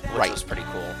that, which Right. was pretty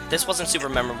cool. This wasn't super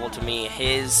memorable to me.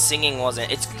 His singing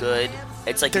wasn't. It's good.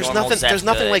 It's like There's normal nothing. Zeph There's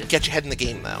nothing good. like Get Your Head in the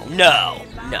Game though. No,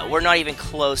 we're not even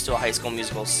close to a High School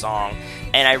Musical song.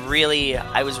 And I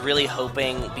was really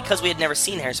hoping, because we had never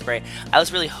seen Hairspray, I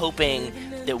was really hoping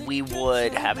that we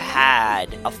would have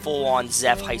had a full-on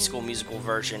Zeph High School Musical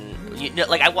version.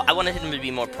 I wanted him to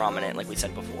be more prominent, like we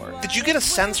said before. Did you get a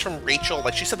sense from Rachel?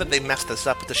 Like she said that they messed this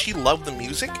up, but does she love the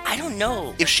music? I don't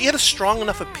know. If she had a strong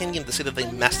enough opinion to say that they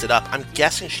messed it up, I'm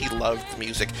guessing she loved the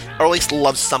music, or at least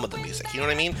loves some of the music. You know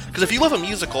what I mean? Because if you love a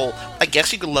musical, I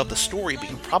guess you could love the story, but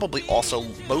you probably also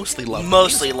mostly love the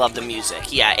music. Love the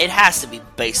music. Yeah, it has to be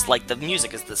based, like, the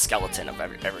music is the skeleton of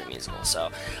every musical.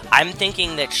 So I'm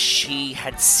thinking that she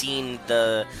had seen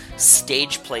the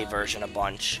stage play version a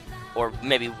bunch, or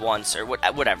maybe once, or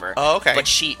whatever. Oh, okay. But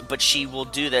she will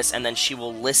do this, and then she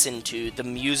will listen to the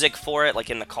music for it, like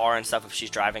in the car and stuff, if she's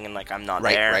driving and like I'm not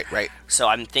there. Right. So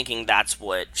I'm thinking that's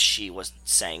what she was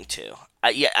saying too.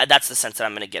 That's the sense that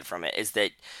I'm going to get from it, is that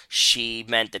she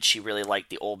meant that she really liked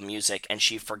the old music, and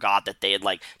she forgot that they had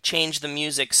like changed the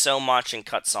music so much and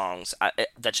cut songs.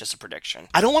 That's just a prediction.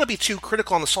 I don't want to be too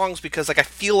critical on the songs because like I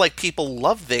feel like people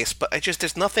love this, but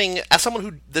there's nothing. As someone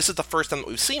who this is the first time that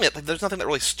we've seen it, like there's nothing that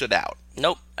really stood out.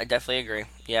 Nope, I definitely agree.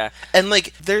 Yeah. And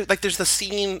there's the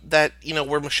scene that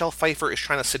where Michelle Pfeiffer is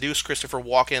trying to seduce Christopher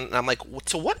Walken, and I'm like,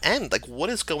 to what end? Like, what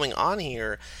is going on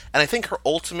here? And I think her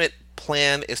ultimate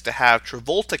plan is to have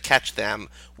Travolta catch them,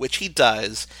 which he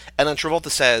does, and then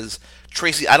Travolta says,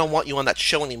 "Tracy, I don't want you on that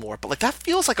show anymore." But like that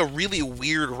feels like a really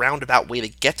weird roundabout way to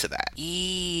get to that.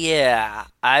 Yeah,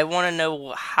 I want to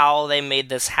know how they made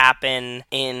this happen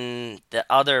in the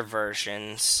other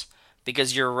versions.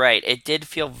 Because you're right, it did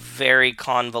feel very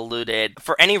convoluted.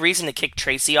 For any reason to kick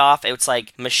Tracy off, it's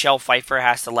like Michelle Pfeiffer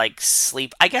has to like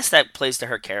sleep. I guess that plays to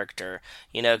her character,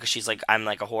 because she's like, I'm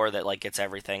like a whore that like gets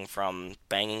everything from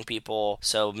banging people.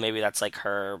 So maybe that's like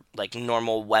her like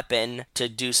normal weapon to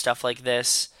do stuff like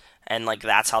this. And like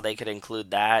that's how they could include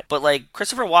that. But like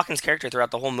Christopher Walken's character throughout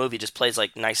the whole movie just plays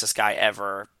like nicest guy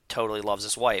ever. Totally loves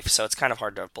his wife, so it's kind of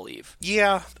hard to believe.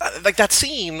 Yeah, like that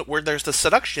scene where there's the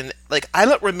seduction. Like I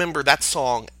don't remember that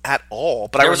song at all,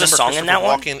 but I There was remember a song in that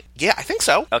one? Walken. Yeah, I think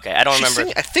so. Okay, I don't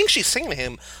remember. I think she's singing to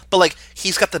him, but like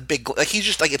he's got the big, like he's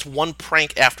just like it's one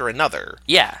prank after another.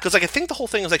 Yeah, because like I think the whole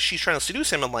thing is like she's trying to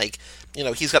seduce him, and like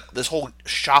he's got this whole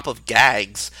shop of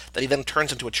gags that he then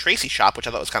turns into a Tracy shop, which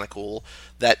I thought was kind of cool.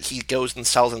 That he goes and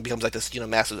sells and becomes like this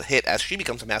massive hit as she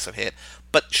becomes a massive hit.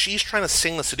 But she's trying to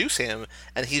sing to seduce him,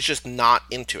 and he's he's just not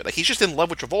into it. Like, he's just in love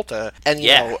with Travolta, and, you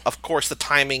Yeah. know, of course, the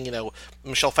timing, you know,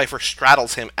 Michelle Pfeiffer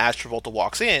straddles him as Travolta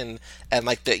walks in, and,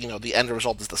 like, the, you know, the end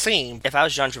result is the same. If I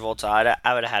was John Travolta,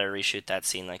 I would have had to reshoot that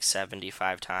scene like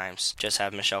 75 times. Just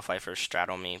have Michelle Pfeiffer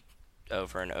straddle me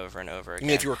over and over and over I again.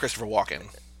 mean, if you were Christopher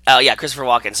Walken. Oh, yeah, Christopher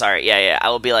Walken, sorry. Yeah. I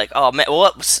will be like, oh,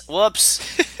 whoops.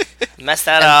 Messed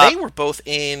that And up. they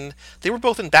were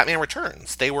both in Batman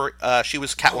Returns. They were she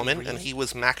was Catwoman and he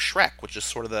was Max Schreck, which is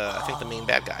sort of I think the main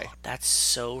bad guy. That's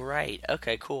so right.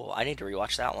 Okay, cool. I need to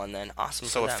rewatch that one then. Awesome.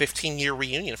 So for a them. 15-year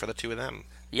reunion for the two of them.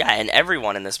 Yeah, and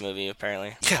everyone in this movie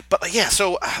apparently. Yeah, but yeah,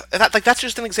 so that's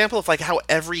just an example of like how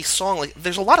every song, like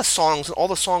there's a lot of songs and all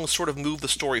the songs sort of move the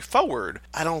story forward.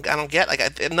 I don't get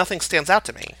like nothing stands out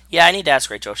to me. Yeah, I need to ask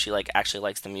Rachel if she like actually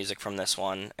likes the music from this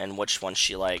one and which one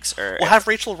she likes. Or We'll have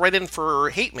Rachel write in for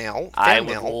hate mail, I fan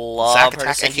would mail, love her to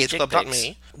Zachattack send at you dick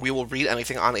CageClub.me. We will read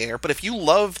anything on air. But if you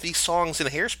love these songs in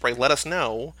Hairspray, let us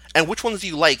know. And which ones do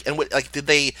you like? And what like did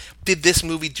this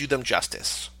movie do them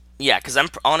justice? yeah, because I'm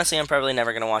probably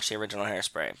never gonna watch the original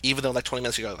Hairspray. Even though like 20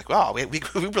 minutes ago, like, wow, we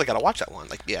really got to watch that one.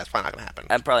 Like, yeah, it's probably not going to happen.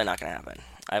 I'm probably not gonna happen.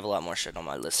 I have a lot more shit on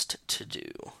my list to do.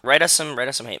 Write us some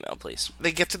hate mail, please.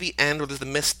 They get to the end where there's the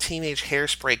Miss Teenage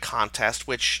Hairspray contest,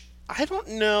 which I don't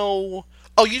know.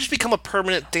 Oh, you just become a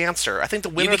permanent dancer. I think the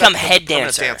winner You become of that head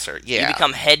becomes a dancer. permanent Yeah, You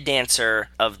become head dancer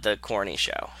of the corny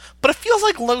show. but it feels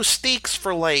like low stakes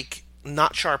for like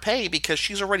not Sharpay because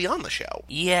she's already on the show.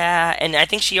 Yeah, and I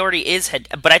think she already is head,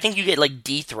 but I think you get like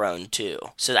dethroned too.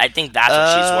 So I think that's what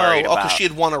she's worried Oh, about. because she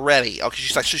had won already. Okay,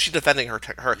 she's like, so she's defending her.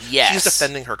 Yes. She's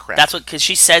defending her credit. That's what, because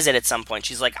she says it at some point.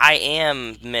 She's like, I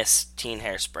am Miss Teen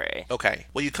Hairspray. Okay.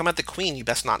 Well, you come at the queen, you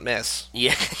best not miss.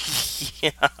 Yeah. Yeah.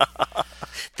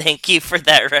 Thank you for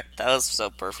that, Rick. That was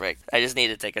so perfect. I just need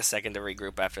to take a second to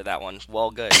regroup after that one. Well,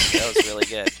 good. That was really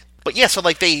good. But yeah, so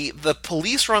like the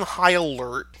police are on high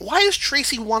alert. Why is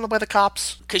Tracy wanted by the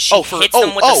cops? Because she hits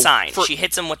them with the sign. She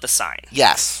hits them with the sign.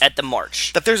 Yes. At the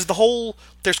march. That there's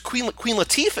Queen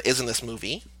Latifah is in this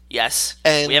movie. Yes.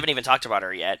 And we haven't even talked about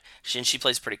her yet. She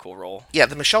plays a pretty cool role. Yeah,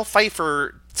 the Michelle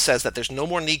Pfeiffer says that there's no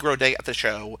more Negro Day at the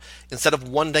show. Instead of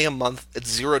 1 day a month, it's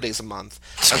 0 days a month.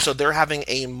 And so they're having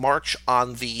a march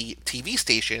on the TV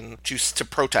station to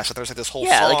protest. So there's like this whole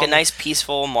song. Like a nice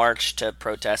peaceful march to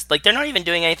protest. Like they're not even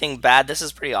doing anything bad. This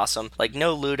is pretty awesome. Like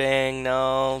no looting,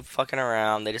 no fucking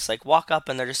around. They just like walk up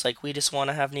and they're just like, we just want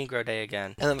to have Negro Day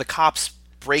again. And then the cops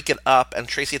break it up, and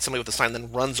Tracy hits somebody with a sign,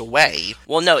 then runs away.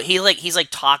 Well, no, he's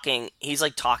talking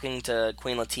to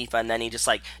Queen Latifah, and then he just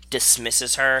like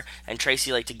dismisses her, and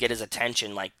Tracy, like, to get his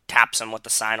attention, like taps him with the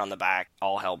sign on the back.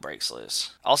 All hell breaks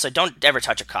loose. Also, don't ever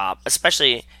touch a cop,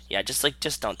 especially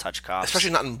just don't touch cops, Especially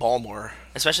not in Baltimore.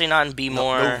 especially not in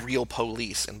B-more. No real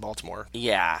police in Baltimore.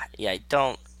 Yeah,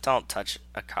 don't touch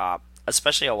a cop.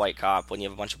 Especially a white cop when you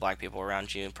have a bunch of black people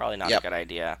around you. Probably not a good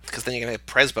idea. Because then you're gonna have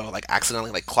Presbo like accidentally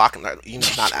like clocking,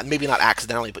 not maybe not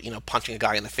accidentally, but punching a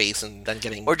guy in the face and then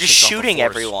getting or just kicked off the shooting force.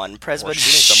 everyone. Presbo Or just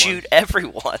shooting someone. shoot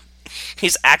everyone.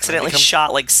 He's accidentally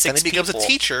shot like six Then he becomes people. a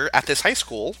teacher at this high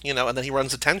school, and then he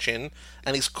runs detention,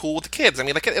 and he's cool with the kids. I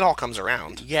mean, like it all comes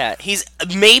around. Yeah,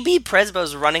 maybe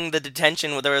Presbo's running the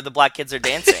detention where the black kids are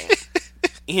dancing.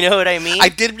 You know what I mean? I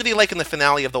did really like in the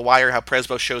finale of The Wire how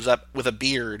Presbo shows up with a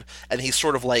beard, and he's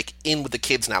sort of like in with the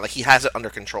kids now. Like he has it under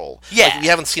control. Yeah. Like, we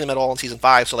haven't seen him at all in season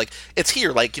 5, so like it's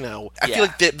here. Like I feel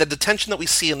like the detention that we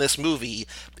see in this movie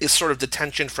is sort of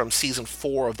detention from season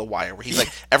 4 of The Wire, where he's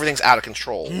like everything's out of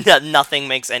control. Nothing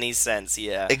makes any sense.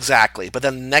 Yeah. Exactly. But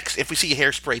then next, if we see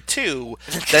Hairspray 2,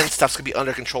 then stuff's gonna be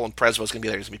under control, and Presbo's gonna be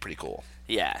there. It's gonna be pretty cool.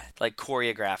 Yeah, like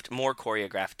more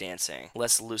choreographed dancing,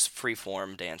 less loose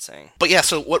freeform dancing. But yeah,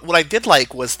 so what I did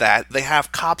like was that they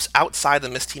have cops outside the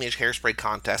Miss Teenage Hairspray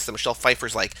contest, and Michelle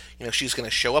Pfeiffer's like, she's going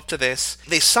to show up to this.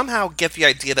 They somehow get the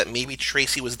idea that maybe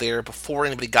Tracy was there before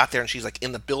anybody got there, and she's like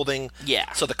in the building.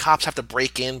 Yeah. So the cops have to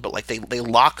break in, but like they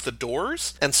lock the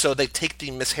doors, and so they take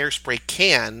the Miss Hairspray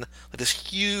can, like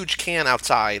this huge can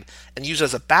outside, and use it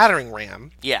as a battering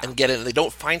ram. Yeah. And get in, and they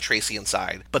don't find Tracy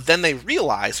inside. But then they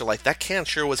realize, they're like, that can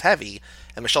sure was heavy.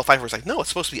 And Michelle Pfeiffer was like, no, it's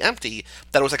supposed to be empty.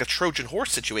 That it was like a Trojan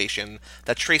horse situation,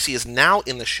 that Tracy is now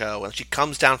in the show, and she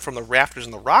comes down from the rafters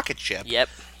in the rocket ship. Yep.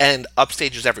 And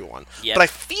upstages everyone. Yep. But I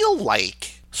feel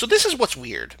like, so this is what's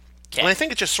weird. Okay. And I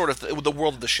think it's just sort of the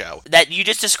world of the show. That you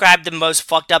just described the most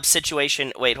fucked up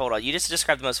situation. Wait, hold on. You just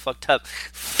described the most fucked up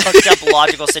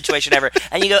logical situation ever.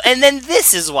 And you go, and then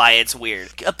this is why it's weird.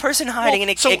 A person hiding in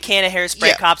a can of hairspray,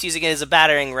 yeah. cops using it as a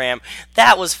battering ram.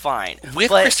 That was fine. With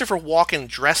but, Christopher Walken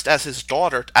dressed as his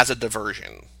daughter as a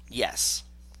diversion. Yes.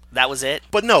 That was it?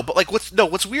 But no, but like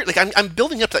what's weird? Like I'm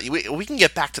building up to that. We can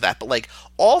get back to that, but like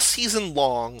all season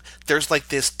long, there's like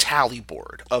this tally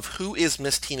board of who is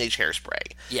Miss Teenage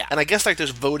Hairspray. Yeah. And I guess like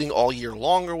there's voting all year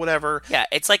long or whatever. Yeah,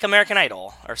 it's like American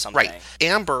Idol or something. Right.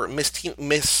 Amber,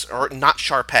 Miss or not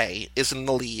Sharpay is in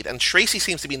the lead, and Tracy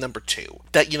seems to be number 2.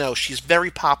 That she's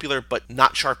very popular, but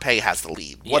not Sharpay has the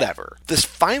lead. Yeah. Whatever. This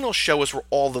final show is where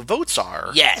all the votes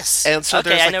are. Yes. And so okay,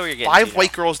 there's I like know where you're getting 5 to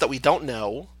white now. girls that we don't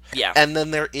know. Yeah. And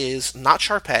then there is not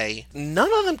Sharpay.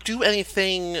 None of them do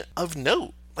anything of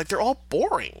note. Like, they're all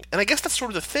boring. And I guess that's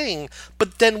sort of the thing.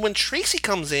 But then when Tracy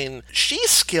comes in, she's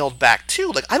scaled back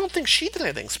too. Like, I don't think she did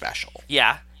anything special.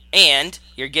 Yeah. And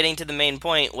you're getting to the main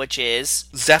point, which is...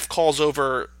 Zeph calls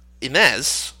over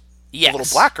Inez, Yes. the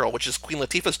little black girl, which is Queen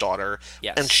Latifah's daughter,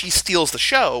 Yes. and she steals the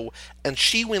show, and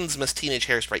she wins Miss Teenage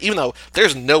Hairspray, even though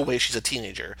there's no way she's a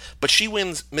teenager. But she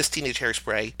wins Miss Teenage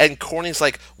Hairspray, and Corny's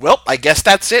like, well, I guess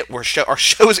that's it. Our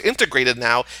show is integrated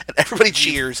now, and everybody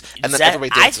cheers, and then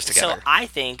everybody dances together. So I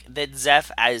think that Zeph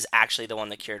is actually the one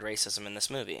that cured racism in this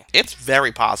movie. It's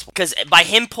very possible. Because by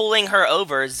him pulling her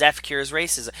over, Zeph cures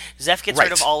racism. Zeph gets rid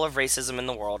Right. of all of racism in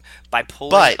the world by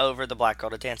pulling over the black girl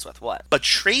to dance with. What? But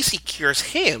Tracy cures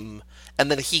him, and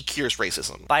then he cures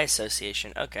racism. By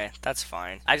association. Okay, that's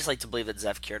fine. I just like to believe that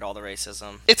Zeph cured all the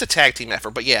racism. It's a tag team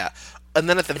effort, but yeah. And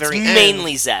then at the very It's end,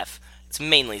 mainly Zeph. It's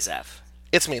mainly Zeph.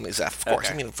 it's mainly Zeph, of course.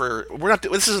 Okay. I mean, we're not.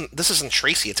 This isn't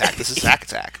Tracy attack. This is Zach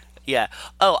attack. Yeah.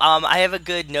 Oh, I have a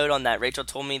good note on that. Rachel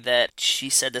told me that she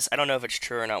said this. I don't know if it's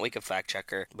true or not. We could fact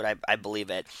check her, but I believe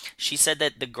it. She said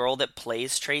that the girl that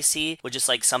plays Tracy was just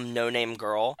like some no-name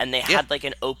girl, and they had like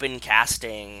an open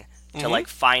casting to like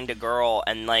find a girl,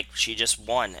 and like she just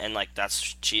won, and like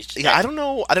she's Yeah, I don't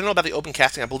know about the open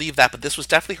casting. I believe that, but this was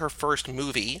definitely her first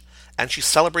movie, and she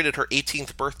celebrated her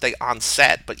 18th birthday on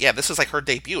set. But yeah, this is like her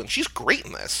debut, and she's great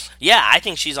in this. Yeah, I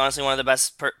think she's honestly one of the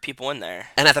best people in there.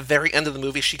 And at the very end of the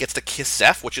movie, she gets to kiss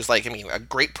Zeph, which is like, I mean, a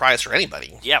great prize for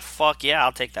anybody. Yeah, fuck yeah,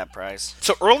 I'll take that prize.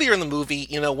 So earlier in the movie,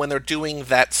 when they're doing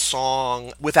that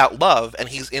song Without Love, and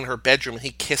he's in her bedroom and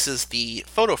he kisses the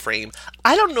photo frame,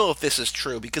 I don't know if this is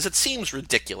true because it seems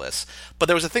ridiculous. But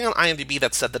there was a thing on IMDb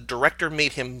that said the director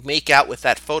made him make out with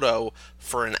that photo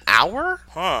for an hour?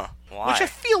 Huh. Why? Which I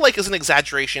feel like is an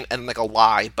exaggeration and like a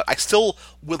lie, but I still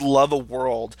would love a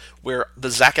world where the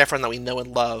Zac Efron that we know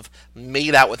and love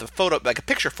made out with a photo, like a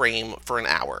picture frame, for an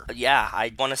hour. Yeah,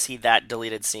 I want to see that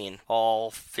deleted scene.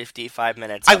 All 55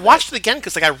 minutes. I of watched it again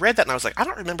because like I read that and I was like, I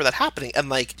don't remember that happening. And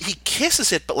like he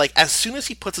kisses it, but like as soon as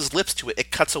he puts his lips to it,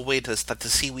 it cuts away to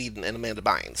seaweed and Amanda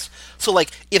Bynes. So like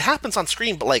it happens on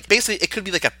screen, but like basically it could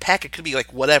be like a peck, it could be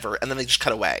like whatever, and then they just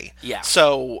cut away. Yeah.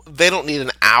 So they don't need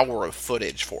an hour of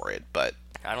footage for it, but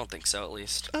I don't think so, at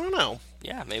least. I don't know.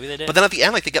 Yeah, maybe they did. But then at the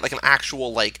end, like they get like an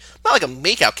actual like not like a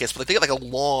makeout kiss, but like they get like a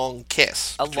long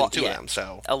kiss between the two of them.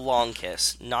 So a long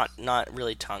kiss, not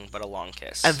really tongue, but a long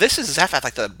kiss. and this is Zeph at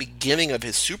like the beginning of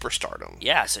his superstardom.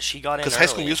 Yeah, so she got in Because early. High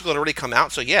School Musical had already come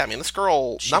out, so yeah, I mean, this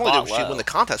girl, She not only bought did she low. win the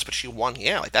contest, but she won,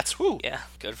 yeah, like, that's who. Yeah,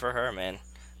 good for her, man.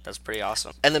 That's pretty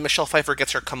awesome. And then Michelle Pfeiffer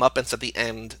gets her comeuppance at the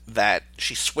end that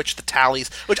she switched the tallies,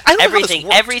 which I don't Everything- know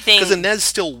everything- because Inez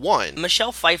still won.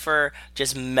 Michelle Pfeiffer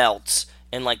just melts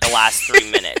in like the last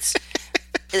 3 minutes.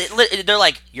 They're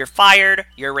like, you're fired,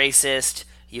 you're racist,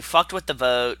 you fucked with the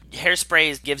vote,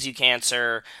 Hairspray gives you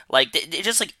cancer. Like, it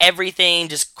just like everything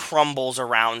just crumbles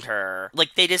around her.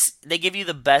 Like, they give you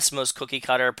the best, most cookie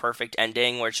cutter, perfect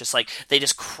ending where it's just like they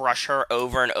just crush her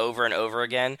over and over and over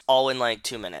again, all in like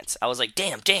 2 minutes. I was like,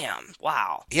 damn,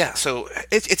 wow. Yeah, so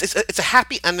it's a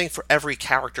happy ending for every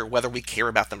character, whether we care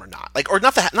about them or not. Like, or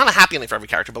not a happy ending for every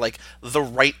character, but like the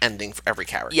right ending for every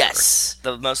character. Yes,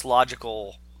 the most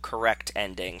logical, correct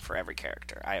ending for every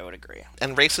character. I would agree.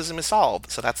 And racism is solved,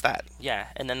 so that's that. Yeah,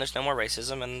 and then there's no more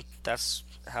racism, and that's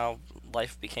how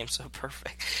life became so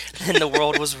perfect. And the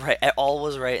world was right. All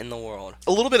was right in the world.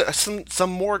 A little bit of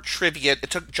some more trivia. It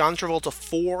took John Travolta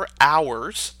 4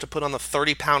 hours to put on the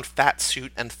 30-pound fat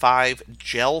suit and 5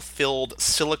 gel-filled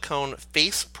silicone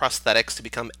face prosthetics to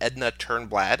become Edna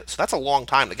Turnblad. So that's a long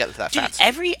time to get into that fat suit.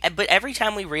 Every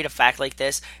time we read a fact like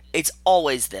this, it's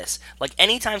always this. Like,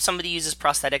 anytime somebody uses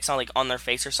prosthetics on their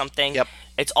face or something, Yep.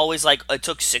 It's always like, it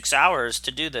took 6 hours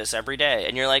to do this every day.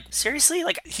 And you're like, seriously?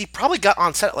 Like, He probably got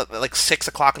on set at like 6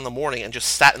 o'clock in the morning and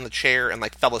just sat in the chair and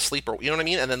like fell asleep, or you know what I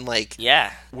mean? And then like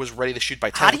yeah. was ready to shoot by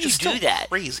 10. How do which you is do still that?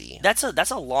 Crazy. That's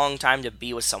a long time to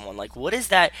be with someone. Like, what is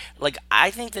that? Like,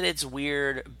 I think that it's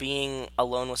weird being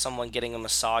alone with someone getting a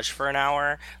massage for an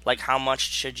hour. Like, how much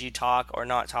should you talk or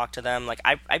not talk to them? Like,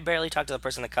 I barely talk to the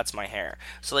person that cuts my hair.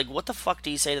 So, like, what the fuck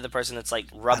do you say to the person that's, like,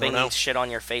 rubbing know. shit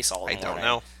on your face all the I morning? don't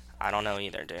know. I don't know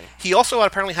either, dude. He also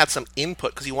apparently had some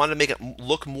input because he wanted to make it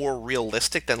look more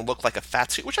realistic than look like a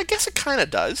fat suit, which I guess it kind of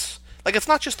does. Like, it's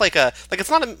not just like it's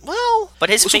not a, well...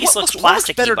 But his face looks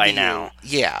plasticky by now.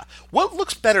 Yeah. What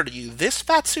looks better to you, this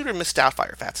fat suit or Miss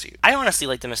Doubtfire fat suit? I honestly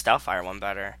like the Miss Doubtfire one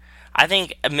better. I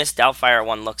think a Miss Doubtfire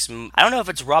one looks... I don't know if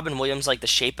it's Robin Williams, like the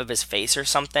shape of his face or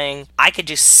something. I could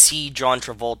just see John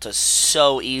Travolta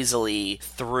so easily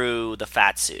through the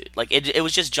fat suit. Like, it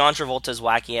was just John Travolta's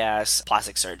wacky-ass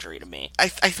plastic surgery to me. I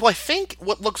think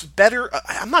what looks better...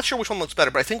 I'm not sure which one looks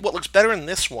better, but I think what looks better in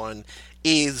this one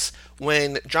is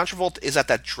when John Travolta is at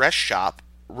that dress shop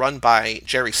run by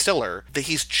Jerry Stiller, that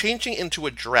he's changing into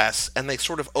a dress, and they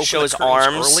sort of open show the his curtains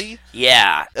arms early.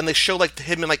 Yeah, and they show like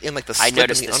him in the slip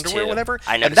in the underwear, or whatever.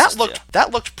 I noticed and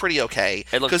that looked pretty okay.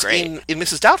 It looked great. In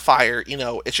Mrs. Doubtfire,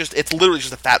 it's literally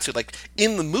just a fat suit. Like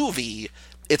in the movie,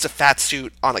 it's a fat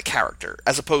suit on a character,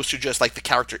 as opposed to just like the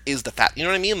character is the fat. You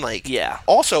know what I mean? Like, yeah.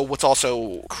 Also, what's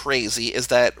also crazy is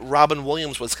that Robin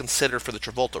Williams was considered for the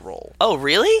Travolta role. Oh,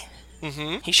 really?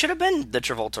 Mm-hmm. He should have been the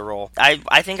Travolta role.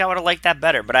 I think I would have liked that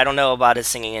better, but I don't know about his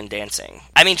singing and dancing.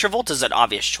 I mean, Travolta's an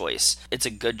obvious choice. It's a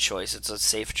good choice. It's a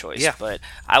safe choice. Yeah. But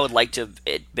I would like to have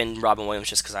it been Robin Williams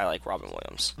just because I like Robin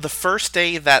Williams. The first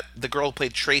day that the girl who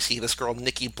played Tracy, this girl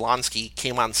Nikki Blonsky,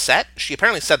 came on set, she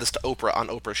apparently said this to Oprah on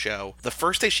Oprah's show. The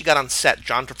first day she got on set,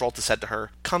 John Travolta said to her,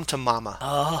 "Come to mama."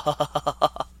 Oh.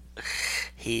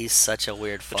 He's such a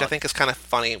weird fuck. Which I think is kind of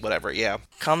funny, whatever, yeah.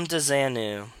 Come to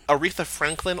Xanu. Aretha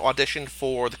Franklin auditioned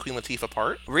for the Queen Latifah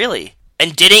part. Really?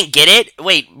 And didn't get it?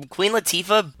 Wait, Queen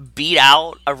Latifah beat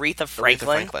out Aretha Franklin?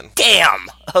 Aretha Franklin. Damn!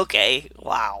 Okay,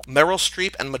 wow. Meryl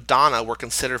Streep and Madonna were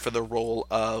considered for the role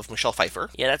of Michelle Pfeiffer.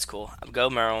 Yeah, that's cool. Go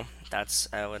Meryl.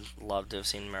 I would love to have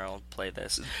seen Meryl play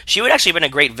this. She would actually have been a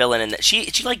great villain in that.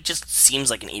 She like just seems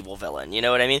like an evil villain, you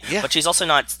know what I mean? Yeah. But she's also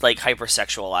not like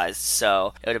hypersexualized,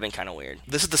 so it would have been kind of weird.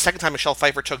 This is the second time Michelle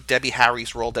Pfeiffer took Debbie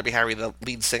Harry's role. Debbie Harry, the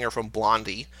lead singer from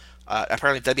Blondie.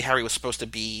 Apparently, Debbie Harry was supposed to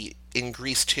be in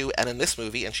Grease 2 and in this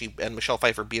movie, and Michelle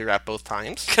Pfeiffer beat her out both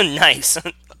times. Nice.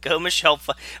 Go Michelle.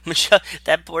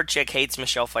 That poor chick hates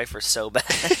Michelle Pfeiffer so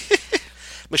bad.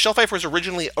 Michelle Pfeiffer was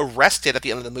originally arrested at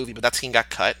the end of the movie, but that scene got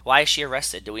cut. Why is she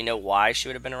arrested? Do we know why she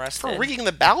would have been arrested? For rigging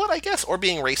the ballot, I guess, or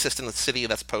being racist in the city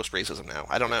that's post-racism now.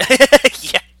 I don't know.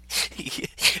 Yeah.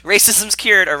 Racism's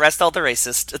cured. Arrest all the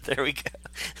racists. There we go.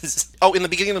 Oh, in the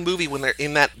beginning of the movie, when they're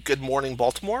in that Good Morning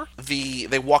Baltimore, they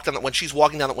walk down when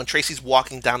Tracy's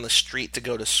walking down the street to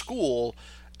go to school,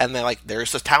 and they're like,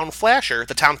 "There's the town flasher."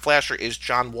 The town flasher is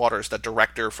John Waters, the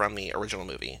director from the original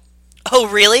movie. Oh,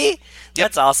 really? Yep.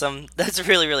 That's awesome. That's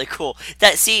really, really cool.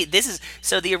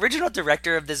 The original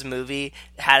director of this movie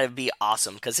had to be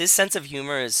awesome, because his sense of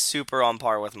humor is super on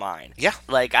par with mine. Yeah.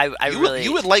 Like,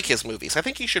 you would like his movies. I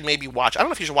think you should maybe watch, I don't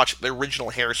know if you should watch the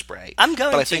original Hairspray. I'm going to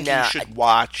now. But I think you should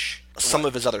watch some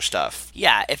of his other stuff.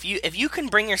 Yeah, if you can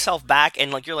bring yourself back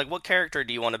and like you're like, what character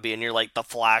do you want to be? And you're like, the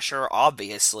Flasher,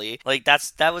 obviously. Like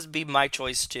that would be my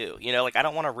choice too. You know, like I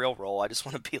don't want a real role. I just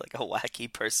want to be like a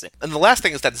wacky person. And the last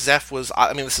thing is that Zeph was,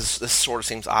 I mean, this sort of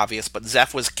seems obvious, but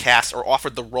Zeph was cast or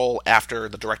offered the role after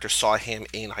the director saw him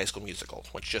in High School Musical,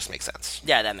 which just makes sense.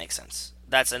 Yeah, that makes sense.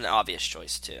 That's an obvious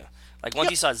choice too. Like,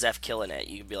 once you saw Zeph killing it,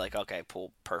 you'd be like, okay,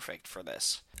 perfect for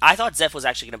this. I thought Zeph was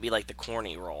actually going to be, like, the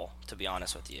corny role, to be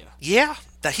honest with you. Yeah,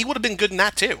 that he would have been good in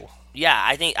that, too. Yeah,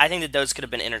 I think that those could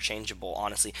have been interchangeable,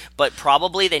 honestly. But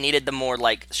probably they needed the more,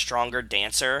 like, stronger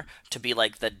dancer to be,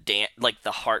 like, the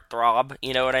heartthrob,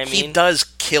 you know what I mean? He does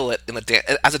kill it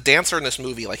as a dancer in this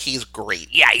movie, like, he's great.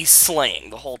 Yeah, he's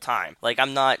slaying the whole time. Like,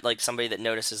 I'm not, like, somebody that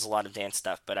notices a lot of dance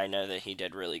stuff, but I know that he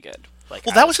did really good. Like,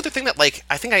 well, that was the other thing that, like,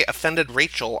 I think I offended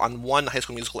Rachel on one High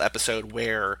School Musical episode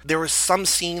where there were some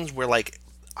scenes where, like,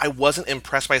 I wasn't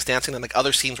impressed by his dancing and, like,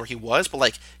 other scenes where he was, but,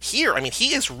 like, here, I mean,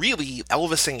 he is really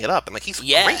Elvising it up, and, like, he's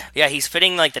great. Yeah, he's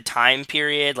fitting, like, the time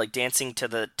period, like, dancing to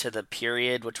the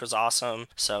period, which was awesome.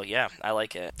 So, yeah, I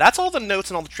like it. That's all the notes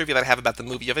and all the trivia that I have about the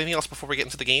movie. You have anything else before we get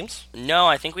into the games? No,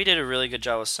 I think we did a really good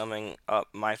job of summing up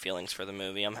my feelings for the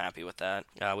movie. I'm happy with that.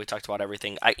 We talked about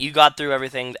everything. You got through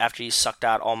everything after you sucked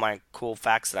out all my cool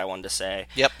facts that I wanted to say.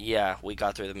 Yep. Yeah, we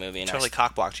got through the movie. And totally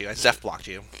cock-blocked you. I Zeph-blocked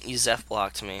you. You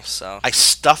Zeph-blocked me, so... I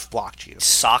stuff-blocked you.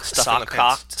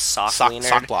 Sock-cocked? Sock-wienered?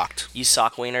 Sock-blocked. You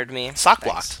sock-wienered me?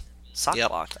 Sock-blocked.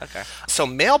 Sock-blocked, okay. So,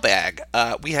 mailbag,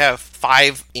 we have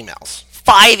 5 emails.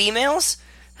 5 emails?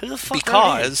 Who the fuck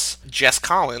Because Jess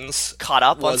Collins caught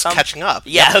up was on catching up.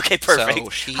 Yeah, okay, perfect. So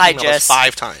she Hi, emailed Jess. us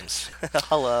 5 times.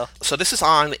 Hello. So this is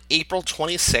on April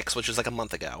 26th, which is like a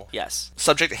month ago. Yes.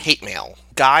 Subject, hate mail.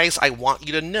 Guys, I want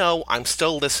you to know I'm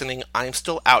still listening. I'm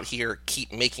still out here.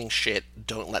 Keep making shit.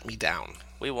 Don't let me down.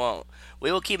 We won't.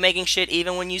 We will keep making shit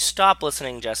even when you stop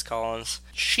listening, Jess Collins.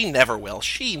 She never will.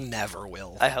 She never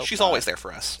will. I hope She's not. always there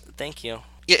for us. Thank you.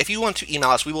 Yeah, if you want to email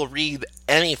us, we will read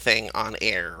anything on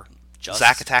air. Just-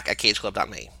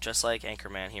 ZachAttack@cageclub.me. Just like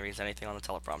Anchorman, he reads anything on the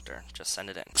teleprompter. Just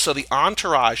send it in. So the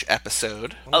Entourage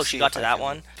episode. Let me Oh, see she got if to I that can-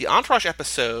 one? The Entourage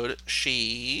episode,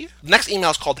 next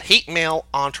email is called Hate Mail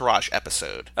Entourage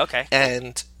episode. Okay.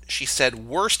 And she said,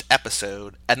 worst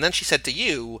episode. And then she said to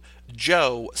you,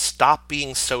 Joe, stop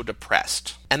being so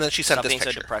depressed. And then she sent Stop this being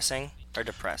picture. so depressing or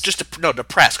depressed.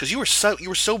 Depressed, because you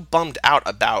were so bummed out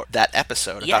about that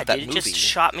episode, yeah, about that dude, movie. it just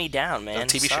shot me down, man.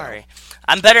 TV show. Sorry.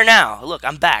 I'm better now. Look,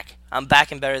 I'm back. I'm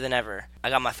back and better than ever. I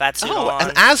got my fat suit on.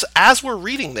 And as we're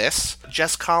reading this,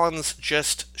 Jess Collins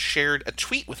just shared a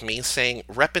tweet with me saying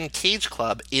 "Reppin' Cage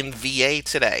Club in VA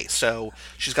today." So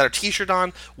she's got her T-shirt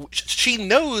on. She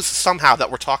knows somehow that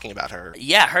we're talking about her.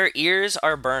 Yeah, her ears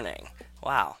are burning.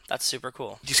 Wow, that's super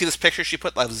cool. Do you see this picture she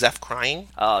put of Zeph crying?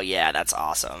 Oh yeah, that's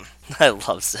awesome. I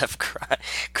love Zeph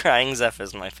crying. Zeph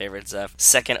is my favorite Zeph.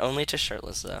 Second only to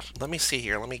shirtless Zeph. Let me see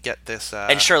here. Let me get this.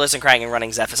 And shirtless and crying and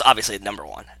running Zeph is obviously number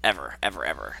one. Ever.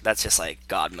 That's just like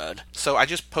God mode. So I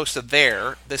just posted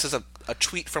there. This is a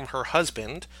tweet from her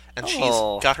husband, and Oh.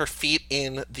 she's got her feet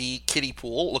in the kiddie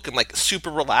pool, looking like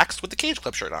super relaxed with the Cage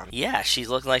Club shirt on. Yeah, she's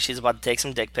looking like she's about to take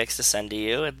some dick pics to send to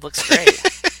you. It looks great.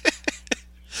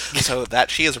 So that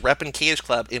she is repping Cage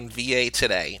Club in VA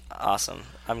today. Awesome.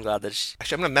 I'm glad that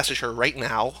Actually, I'm going to message her right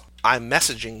now. I'm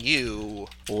messaging you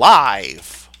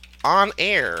live on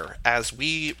air as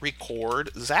we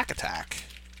record Zach Attack.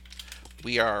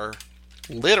 We are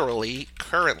literally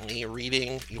currently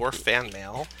reading your fan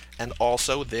mail and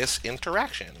also this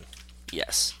interaction.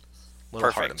 Yes.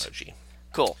 Little heart Perfect. emoji.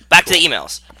 Cool. Back to the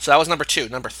emails. So that was number 2.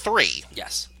 Number 3.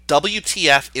 Yes.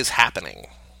 WTF is happening.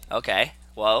 Okay.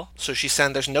 Whoa. So she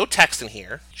sent, there's no text in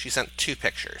here. She sent 2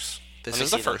 pictures. This Let me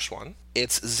is the see them. first one.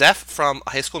 It's Zeph from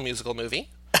a High School Musical movie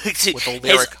with the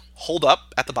lyric "Hold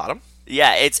Up" at the bottom.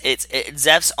 Yeah, it's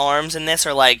Zeph's arms in this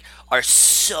are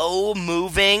so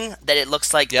moving that it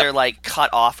looks like Yep. they're like cut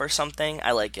off or something.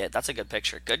 I like it. That's a good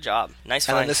picture. Good job. Nice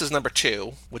And find. then this is number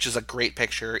 2, which is a great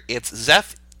picture. It's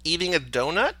Zeph eating a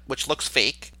donut, which looks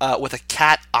fake, with a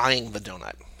cat eyeing the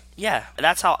donut. Yeah,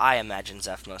 that's how I imagine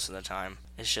Zeph most of the time.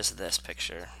 It's just this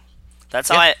picture. That's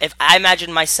how if I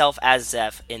imagine myself as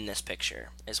Zeph in this picture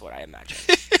is what I imagine.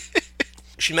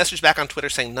 She messaged back on Twitter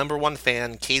saying, "#1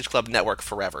 fan, Cage Club Network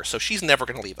forever." So she's never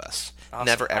going to leave us. Awesome.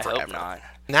 Never, I ever, hope ever. not.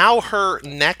 Now her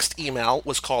next email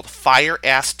was called Fire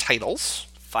Ass Titles.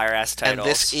 Fire ass titles. And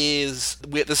this is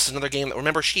another game that,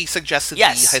 remember, she suggested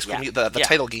Yes, the High School yeah, the yeah.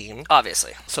 title game.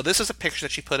 Obviously. So this is a picture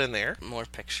that she put in there. More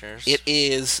pictures. It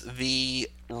is the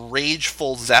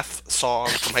rageful Zeph song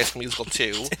from High School Musical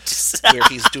 2, where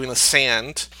he's doing the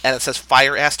sand, and it says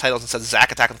Fire Ass Titles and says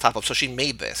Zach Attack on the top of it. So she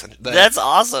made this. And That's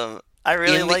awesome. I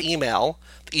really in like the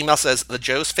email says, "The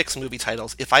Joe's Fix movie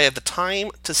titles. If I have the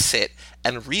time to sit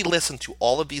and re-listen to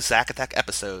all of these Zack Attack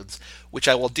episodes, which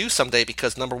I will do someday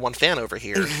because #1 fan over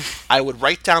here, I would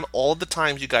write down all of the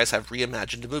times you guys have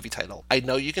reimagined a movie title. I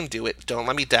know you can do it. Don't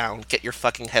let me down. Get your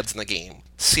fucking heads in the game.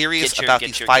 Serious about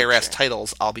these fire-ass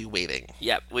titles. I'll be waiting."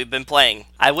 Yep, we've been playing.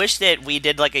 I wish that we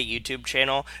did like a YouTube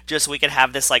channel just so we could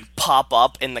have this like pop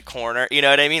up in the corner. You know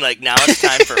what I mean? Like, now it's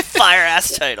time for fire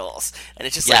ass titles, and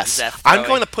it's just like Zeph. I'm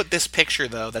going to put this picture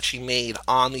though that she made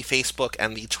on the Facebook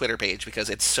and the Twitter page because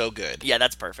it's so good. Yeah,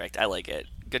 that's perfect. I like it.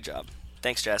 Good job.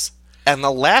 Thanks, Jess. And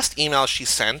the last email she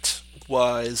sent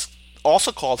was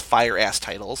also called Fire Ass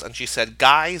Titles, and she said,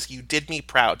 "Guys, you did me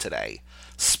proud today.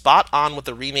 Spot on with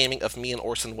the renaming of me and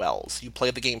Orson Welles. You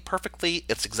played the game perfectly.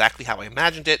 It's exactly how I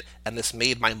imagined it, and this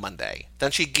made my Monday."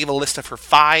 Then she gave a list of her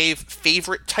 5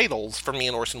 favorite titles for me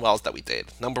and Orson Welles that we did.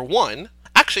 Number 1,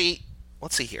 actually,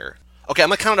 let's see here. Okay, I'm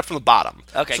going to count it up from the bottom.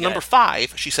 Okay, so number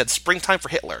 5, she said, "Springtime for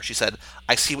Hitler." She said,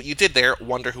 "I see what you did there.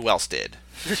 Wonder who else did."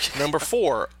 Number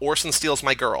 4, "Orson Steals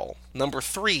My Girl." Number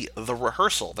 3, "The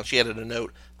Rehearsal." Then she added a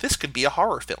note, "This could be a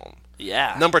horror film."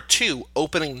 Yeah. Number 2,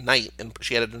 "Opening Night," and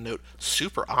she added a note,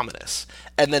 "Super ominous."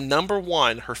 And then number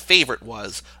 1, her favorite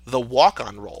was "The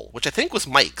Walk-On Role," which I think was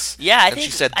Mike's. Yeah, and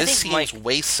she said, "This seems Mike...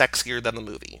 way sexier than the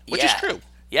movie," which is true.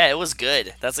 Yeah, it was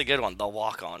good. That's a good one. The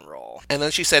walk-on role. And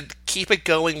then she said, "Keep it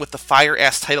going with the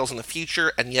fire-ass titles in the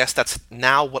future, and yes, that's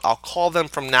now what I'll call them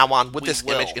from now on with this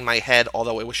image in my head,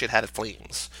 although I wish it had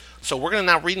flames." So we're going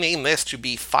to now rename this to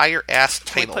be Fire-Ass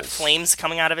Titles. Can we put flames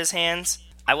coming out of his hands?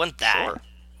 I want that. Sure.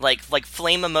 Like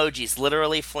flame emojis,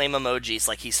 literally flame emojis,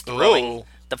 like he's throwing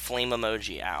the flame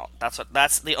emoji out.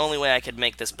 That's the only way I could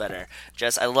make this better.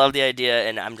 I love the idea,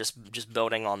 and I'm just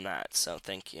building on that. So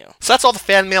thank you. So that's all the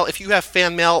fan mail. If you have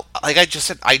fan mail, like I just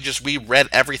said, we read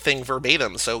everything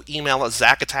verbatim. So email us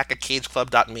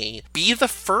zachattack@cageclub.me. Be the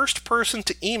first person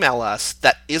to email us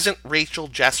that isn't Rachel,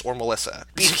 Jess, or Melissa.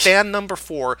 Be fan number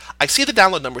 4. I see the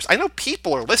download numbers. I know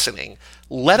people are listening.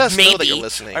 Let us know that you're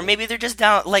listening. Or maybe they're just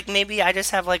down. Like maybe I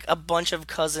just have like a bunch of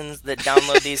cousins that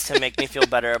download these to make me feel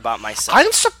better about myself.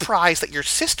 I'm surprised that your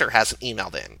sister hasn't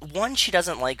emailed in. 1, she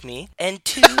doesn't like me, and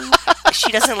 2,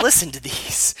 she doesn't listen to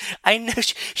these. I know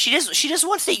she just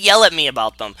wants to yell at me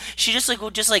about them. She just will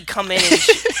just come in and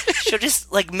she'll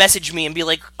just message me and be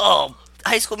like, "Oh,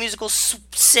 High School Musical's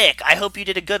sick. I hope you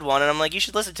did a good one." And I'm like, "You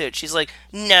should listen to it." She's like,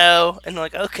 "No," and I'm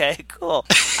like, "Okay, cool."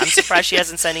 I'm surprised she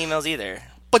hasn't sent emails either.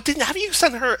 But have you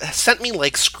sent me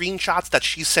screenshots that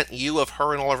she sent you of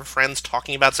her and all of her friends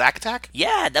talking about Zack Attack?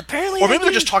 Yeah, apparently. Or maybe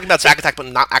they're just talking about Zack Attack, but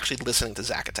not actually listening to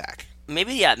Zack Attack.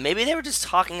 Maybe they were just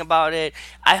talking about it.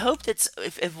 I hope that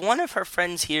if one of her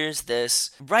friends hears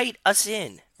this, write us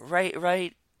in. Write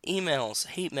emails,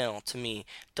 hate mail to me.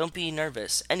 Don't be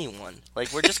nervous. Anyone.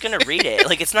 We're just gonna read it.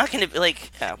 It's not gonna be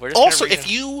yeah. We're just also, gonna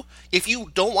read if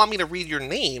you don't want me to read your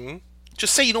name,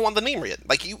 just say you don't want the name read.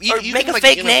 You make a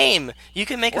fake name. You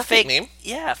can make a fake name.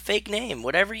 Yeah, fake name.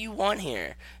 Whatever you want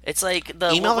here. It's like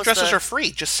the email addresses are free.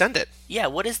 Just send it. Yeah.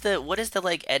 What is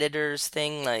the editors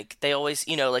thing? They always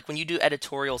when you do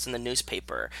editorials in the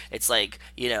newspaper, it's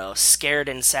scared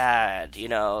and sad.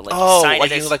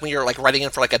 When you're writing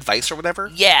in for advice or whatever.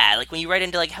 Yeah, when you write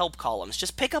into help columns,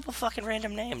 just pick up a fucking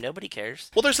random name. Nobody cares.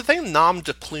 Well, there's the thing nom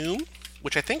de plume,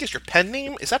 which I think is your pen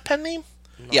name. Is that pen name?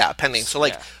 Yeah, pen name. So,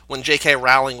 when J.K.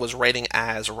 Rowling was writing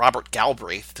as Robert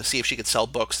Galbraith to see if she could sell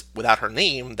books without her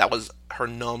name, that was her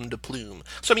nom de plume.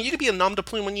 So, you could be a nom de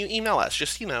plume when you email us.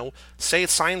 Just, say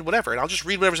it's signed, whatever, and I'll just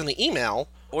read whatever's in the email,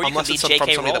 or you can be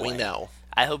J.K. Rowling. That we know.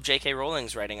 I hope J.K.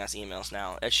 Rowling's writing us emails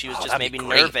now. She was just maybe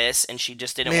nervous, and she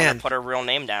just didn't want to put her real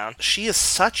name down. She is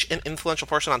such an influential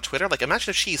person on Twitter. Imagine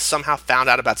if she somehow found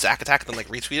out about Zack Attack and then,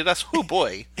 retweeted us. Oh,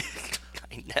 boy.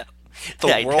 I know.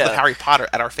 The world of Harry Potter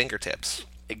at our fingertips.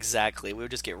 Exactly. We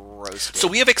would just get roasted. So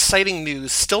we have exciting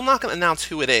news. Still not going to announce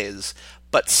who it is,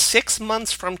 but 6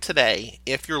 months from today,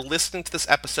 if you're listening to this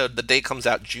episode, the day comes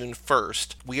out June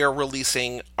 1st, we are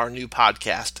releasing our new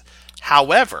podcast.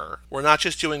 However, we're not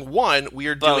just doing one, we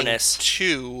are doing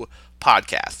 2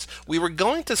 podcasts. We were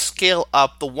going to scale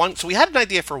up the one, so we had an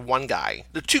idea for one guy,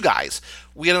 the 2 guys.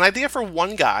 We had an idea for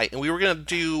one guy, and we were going to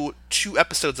do 2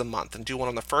 episodes a month, and do one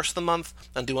on the 1st of the month,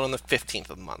 and do one on the 15th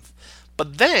of the month.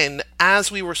 But then,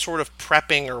 as we were sort of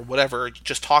prepping or whatever,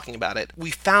 just talking about it, we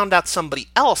found out somebody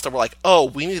else that we're like, oh,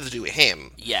 we need to do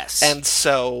him. Yes. And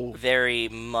so... very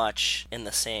much in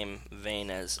the same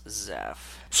vein as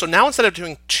Zeph. So now instead of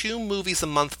doing 2 movies a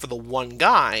month for the one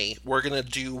guy, we're going to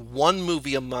do 1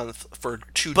 movie a month for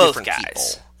 2 different people.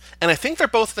 And I think they're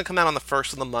both going to come out on the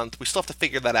 1st of the month. We still have to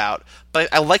figure that out.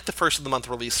 But I like the 1st of the month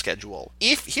release schedule.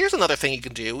 Here's another thing you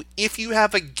can do. If you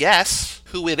have a guess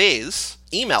who it is,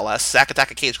 email us,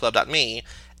 zachattack@cageclub.me,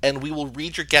 and we will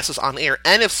read your guesses on air.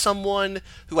 And if someone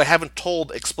who I haven't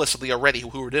told explicitly already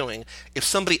who we're doing, if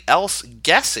somebody else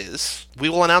guesses, we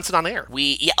will announce it on air.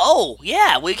 We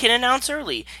can announce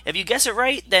early. If you guess it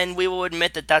right, then we will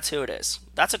admit that that's who it is.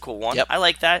 That's a cool one. Yep. I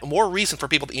like that. More reason for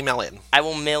people to email in. I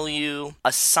will mail you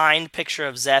a signed picture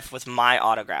of Zeph with my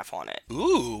autograph on it.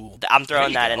 Ooh. I'm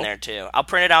throwing that in there, too. I'll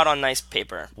print it out on nice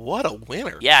paper. What a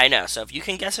winner. Yeah, I know. So if you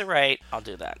can guess it right, I'll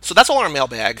do that. So that's all our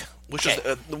mailbag, which is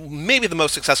maybe the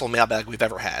most successful mailbag we've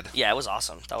ever had. Yeah, it was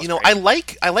awesome. That was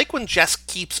great. I like when Jess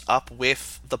keeps up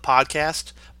with the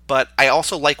podcast, but I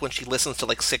also like when she listens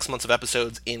to 6 months of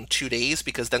episodes in 2 days,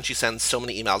 because then she sends so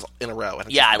many emails in a row.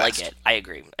 And yeah, I like it. I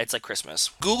agree. It's like Christmas.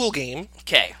 Google game.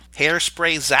 Okay.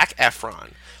 Hairspray Zac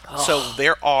Efron. Oh. So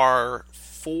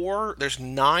there's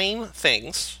 9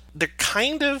 things. They're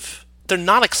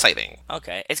not exciting.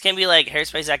 Okay. It's going to be like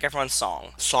Hairspray Zac Efron's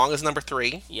song. Song is number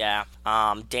 3. Yeah.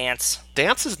 Dance.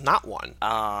 Dance is not one.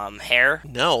 Hair?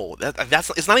 No.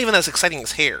 It's not even as exciting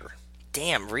as hair.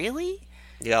 Damn, really?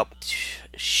 Yep.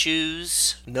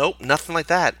 Shoes? Nope, nothing like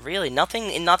that. Really?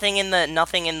 Nothing in the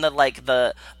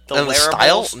the wearables?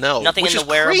 Style? No. Nothing Which in the is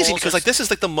wearables? Crazy, because this is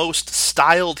the most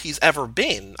styled he's ever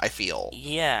been, I feel.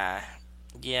 Yeah.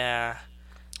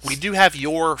 We do have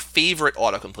your favorite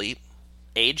autocomplete.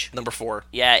 Age? Number 4.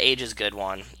 Yeah, Age is a good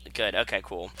one. Good. Okay,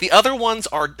 cool. The other ones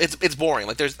are it's boring.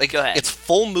 Go ahead. It's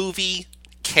full movie,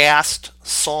 cast,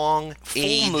 song, full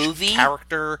age, movie?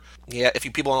 character. Yeah, if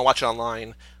you people want to watch it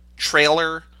online.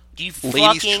 Trailer, You Ladies'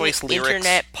 fucking Choice Lyrics.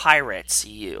 internet pirates,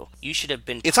 you. You should have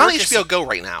been It's on purchasing- HBO Go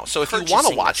right now, so if you want to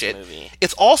purchasing watch this it, movie.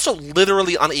 it's also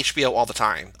literally on HBO all the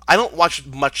time. I don't watch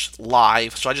much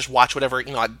live, so I just watch whatever,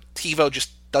 TiVo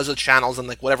just does the channels and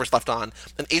like whatever's left on.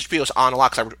 And HBO's on a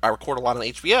lot because I record a lot on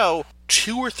HBO.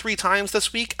 2 or 3 times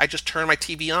this week, I just turned my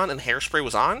TV on and Hairspray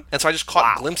was on, and so I just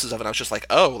caught glimpses of it. And I was just like,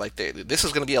 oh, like this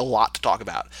is going to be a lot to talk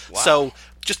about. Wow. So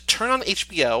just turn on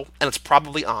HBO, and it's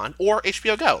probably on, or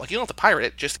HBO Go. Like, you don't have to pirate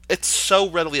it, just it's so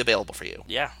readily available for you.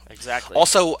 Yeah, exactly.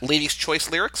 Also, Ladies' Choice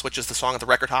Lyrics, which is the song at the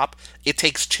record hop. It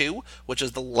Takes Two, which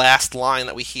is the last line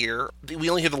that we hear. We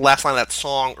only hear the last line of that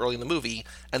song early in the movie,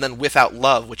 and then Without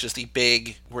Love, which is the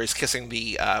big, where he's kissing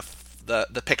the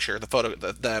picture, the photo,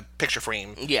 the picture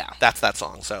frame. Yeah. That's that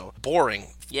song. So, boring.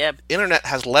 Yeah. Internet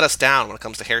has let us down when it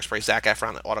comes to Hairspray, Zac Efron,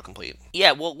 and autocomplete.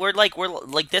 Yeah, well, we're like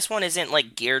this one isn't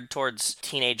like geared towards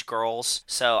teenage girls,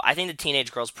 so I think the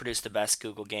teenage girls produce the best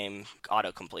Google game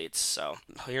autocompletes. So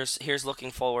here's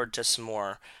looking forward to some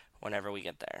more whenever we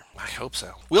get there. I hope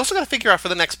so. We also got to figure out for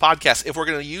the next podcast if we're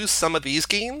going to use some of these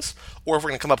games or if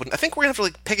we're going to come up with. I think we're going to have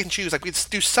to like pick and choose. Like, we just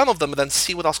do some of them and then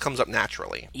see what else comes up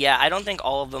naturally. Yeah, I don't think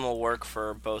all of them will work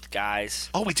for both guys.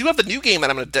 Oh, we do have the new game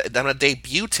that I'm going to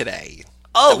debut today.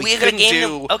 Oh, we we're gonna couldn't game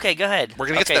do- them. Okay, go ahead. We're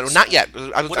going to get Okay, to that. Not yet.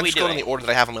 I'm what are we just going in doing? the order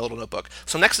that I have on my little notebook.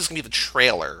 So next is going to be the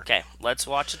trailer. Okay, let's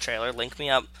watch the trailer. Link me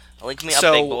up. Link me up,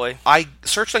 So big boy. I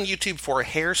searched on YouTube for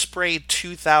Hairspray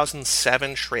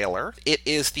 2007 trailer. It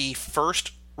is the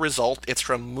first result. It's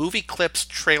from Movie Clips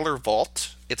Trailer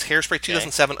Vault. It's Hairspray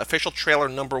 2007 official trailer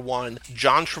number 1,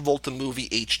 John Travolta movie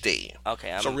HD.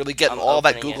 Okay, So really getting I'm all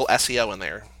that opening Google SEO in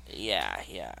there. Yeah.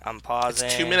 I'm pausing.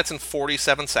 It's 2 minutes and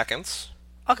 47 seconds.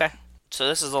 Okay, so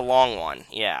this is a long one.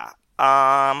 Yeah.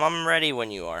 I'm ready when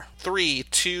you are. 3,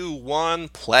 2, 1,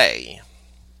 play.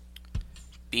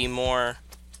 Be more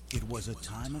It was a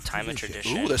time of time and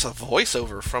tradition. Ooh, there's a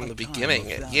voiceover from the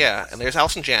beginning. Yeah, and there's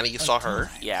Allison Janney. You saw her.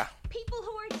 Yeah. People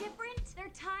who are different, their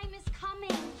time is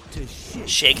coming. To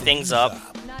Shake things up.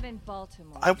 Not in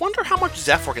Baltimore. I wonder how much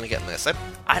Zeph we're going to get in this.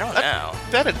 I don't know.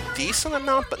 bet a decent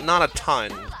amount, but not a ton.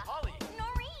 Noreen.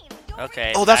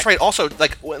 Okay. Oh, that's back- right. Also,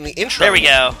 like, in the intro... There we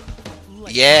go.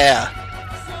 Yeah.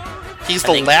 He's I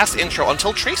the think- last intro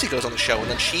until Tracy goes on the show, and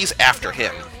then she's after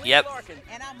him. Yep.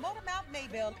 And I'm Motormouth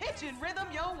Maybell, pitching rhythm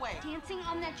your way. Dancing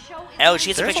on that show is Oh, she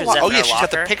has a There's picture a of lot. Zeph Oh, in yeah, her she's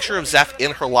got the locker. picture of Zeph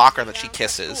in her locker that she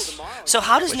kisses. So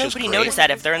how does Which is nobody great. notice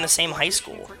that if they're in the same high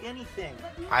school? Anything.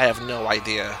 I have no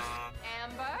idea.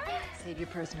 Amber. Save your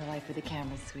personal life for the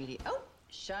camera, sweetie. Oh,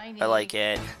 shiny. I like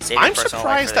it. Save your I'm personal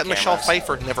life surprised for that the Michelle cameras.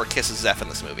 Pfeiffer never kisses Zeph in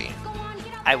this movie. Go on, get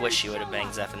up. I wish she would have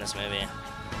banged Zeph in this movie.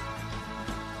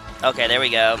 Okay, there we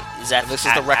go. Zeph. This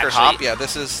is the record actually- hop. Yeah,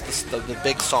 this is the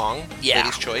big song. Yeah.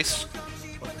 Lady's Choice.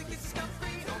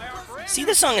 See,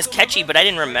 this song is catchy, but I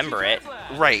didn't remember it.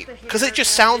 Right. Because it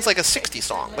just sounds like a 60s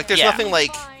song. Like, there's Yeah. nothing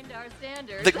like... Find our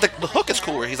standards. The hook is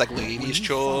cool where he's like, Lady's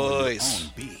Choice.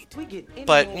 on beat. We get any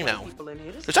But, more you know, people in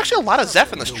here. This there's actually a lot of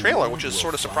Zeph in this trailer, which is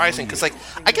sort of surprising. Because, like,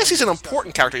 I guess he's an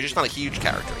important character. He's just not a huge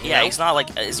character. you Yeah, know? he's not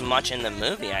like as much in the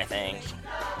movie, I think.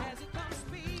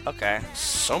 Okay.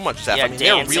 So much Zeph. Yeah, I mean,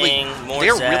 they're really dancing, more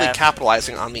they're really Zeph.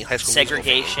 capitalizing on the High School Musical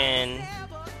fame. Segregation,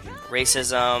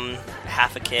 racism,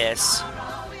 half a kiss.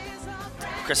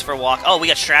 Christopher Walken. Oh, we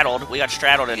got straddled. We got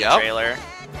straddled in Yep. the trailer.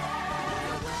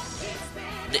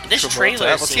 This Travolta. trailer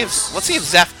Let's see seems... if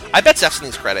Zeph. I bet Zeph's in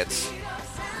these credits.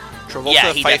 Travolta,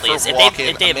 Yeah, he Pfeiffer, definitely is. Walken,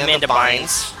 If they have Amanda Amanda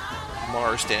Bynes,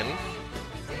 Marsden,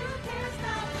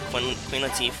 Queen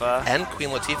Latifah. and Queen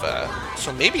Latifah.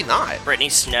 So maybe not. Brittany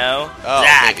Snow. Oh,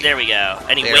 Zach, maybe. there we go.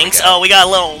 And he There we winks. go. Oh, we got a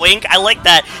little wink. I like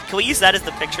that. Can we use that as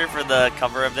the picture for the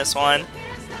cover of this one?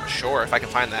 Sure, if I can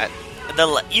find that.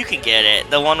 You can get it.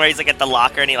 The one where he's like at the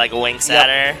locker and he like winks Yep.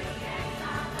 at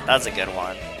her. That was a good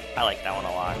one. I like that one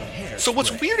a lot. So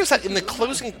what's weird is that in the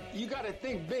closing, You gotta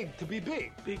think big to be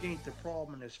big. Big ain't the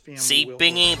problem in this family. See,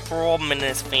 Big ain't problem in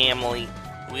this family.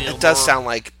 it does sound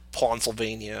like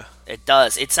Pennsylvania. It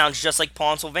does. It sounds just like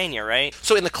Pennsylvania, right?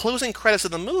 So in the closing credits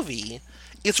of the movie,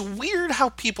 it's weird how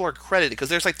people are credited because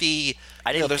there's like I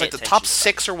didn't there's pay like the attention top to that.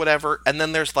 6 or whatever, and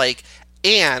then there's like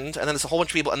and then there's a whole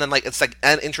bunch of people, and then like it's like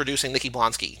and introducing Nikki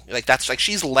Blonsky. Like that's like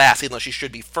she's last, even though she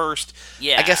should be first.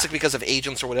 Yeah. I guess like because of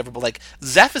agents or whatever. But like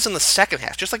Zeph is in the second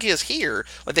half, just like he is here.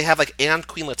 Like they have like and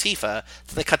Queen Latifah.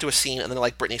 Then they cut to a scene, and then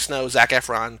like Brittany Snow, Zac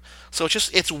Efron. So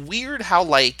it's weird how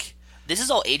like. This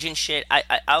is all agent shit. I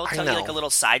will tell you like know. a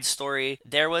little side story.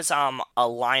 There was a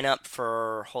lineup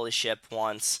for Holy Ship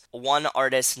once. One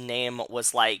artist's name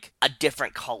was like a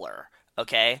different color.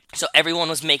 okay? So everyone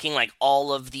was making, like,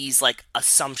 all of these, like,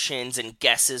 assumptions and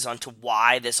guesses onto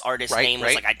why this artist's Right, name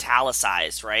was, right. like,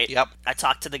 italicized, right? Yep. I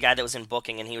talked to the guy that was in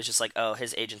booking, and he was just like, oh,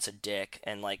 his agent's a dick,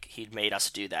 and, like, he'd made us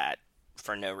do that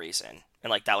for no reason. And,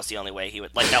 like, that was the only way he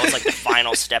would... Like, that was, like, the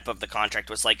final step of the contract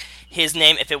was, like, his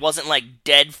name, if it wasn't, like,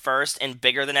 dead first and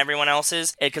bigger than everyone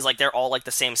else's, because, like, they're all, like,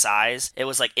 the same size, it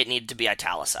was, like, it needed to be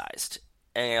italicized.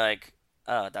 And you're like,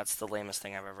 oh, that's the lamest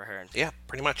thing I've ever heard. Yeah,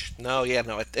 pretty much. No,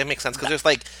 it makes sense because there's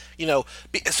like,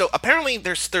 so apparently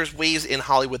there's ways in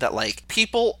Hollywood that like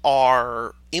people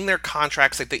are in their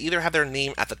contracts, like they either have their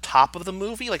name at the top of the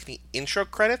movie, like the intro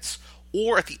credits,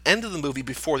 or at the end of the movie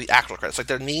before the actual credits. Like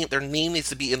their name needs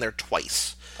to be in there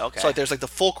twice. Okay. So like there's like the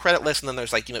full credit list, and then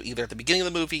there's like either at the beginning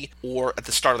of the movie or at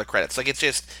the start of the credits. Like it's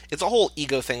a whole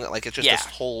ego thing that like it's just this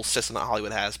whole system that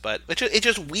Hollywood has. But it's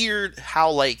just weird how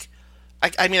like.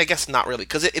 I mean, I guess not really,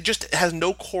 because it just has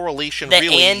no correlation, The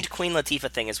really. and Queen Latifah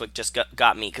thing is what just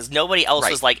got me, because nobody else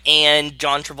was like, and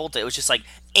John Travolta. It was just like,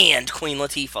 and Queen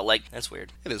Latifah. Like, that's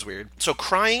weird. It is weird. So,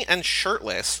 crying and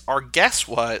shirtless, our guess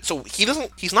was... So,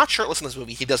 he's not shirtless in this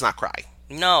movie. He does not cry.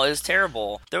 No, it was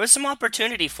terrible. There was some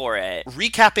opportunity for it.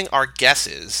 Recapping our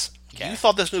guesses... Okay. You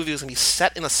thought this movie was going to be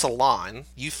set in a salon.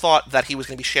 You thought that he was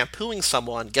going to be shampooing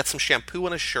someone, get some shampoo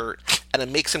on his shirt, and it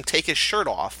makes him take his shirt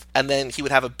off, and then he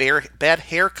would have a bad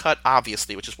haircut,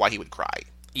 obviously, which is why he would cry.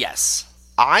 Yes.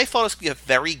 I thought it was going to be a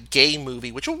very gay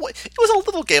movie, which it was a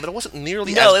little gay, but it wasn't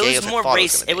nearly as gay as I thought it was going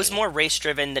to be. It was more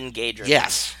race-driven than gay-driven.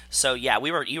 Yes. So, yeah,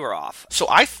 you were off. So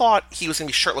I thought he was going to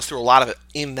be shirtless through a lot of it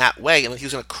in that way, and then he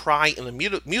was going to cry in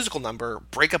the musical number,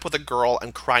 break up with a girl,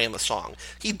 and cry in the song.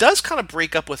 He does kind of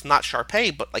break up with not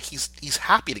Sharpay, but like he's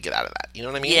happy to get out of that. You know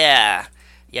what I mean? Yeah.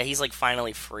 Yeah, he's like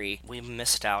finally free. We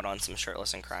missed out on some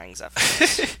shirtless and crying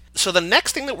Zephyr. So the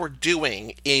next thing that we're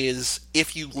doing is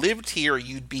If You Lived Here,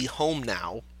 You'd Be Home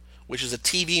Now, which is a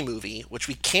TV movie, which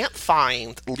we can't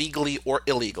find legally or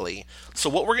illegally. So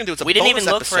what we're going to do is we didn't even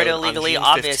look for it episode on illegally, June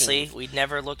obviously. 15th. We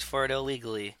never looked for it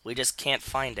illegally. We just can't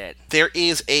find it. There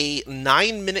is a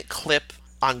 9-minute clip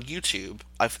on YouTube,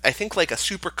 I think like a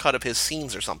supercut of his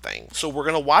scenes or something. So we're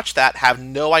going to watch that, have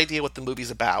no idea what the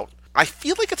movie's about. I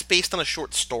feel like it's based on a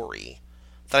short story.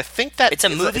 That I think that it's a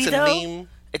movie, it's a though? name.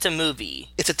 It's a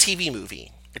movie. It's a TV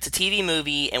movie. It's a TV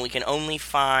movie, and we can only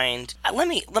find... Let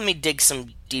me dig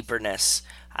some deeperness.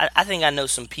 I think I know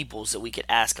some peoples that we could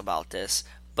ask about this.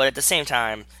 But at the same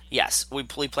time, yes, we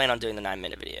plan on doing the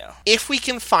 9-minute video. If we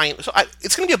can find... So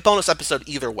it's going to be a bonus episode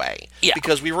either way. Yeah.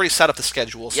 Because we've already set up the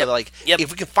schedule. So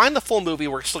if we can find the full movie,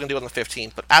 we're still going to do it on the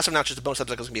 15th. But as of now, it's just a bonus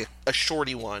episode because it's going to be a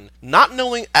shorty one. Not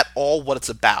knowing at all what it's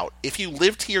about. If you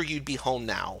lived here, you'd be home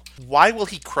now. Why will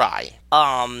he cry?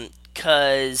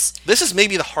 Because... This is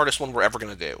maybe the hardest one we're ever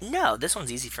going to do. No, this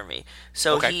one's easy for me.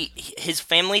 So Okay. his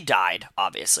family died,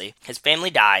 obviously. His family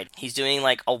died. He's doing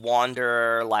like a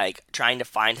wanderer, like trying to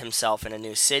find himself in a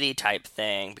new city type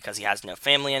thing because he has no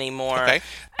family anymore. Okay.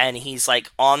 And he's like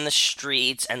on the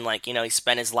streets and like, he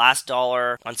spent his last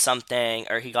dollar on something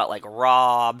or he got like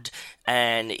robbed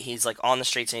and he's like on the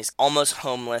streets and he's almost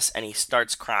homeless and he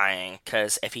starts crying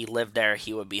because if he lived there,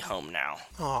 he would be home now.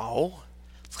 Oh,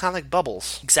 it's kind of like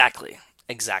Bubbles. Exactly.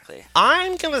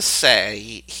 I'm going to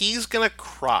say he's going to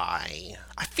cry.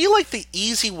 I feel like the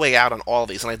easy way out on all of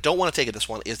these, and I don't want to take it this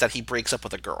one, is that he breaks up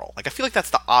with a girl. Like, I feel like that's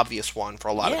the obvious one for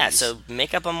a lot of these. Yeah, so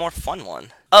make up a more fun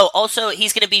one. Oh, also,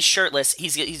 he's going to be shirtless.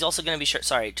 He's also going to be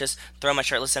Sorry, just throw my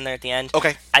shirtless in there at the end.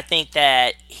 Okay. I think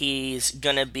that he's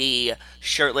going to be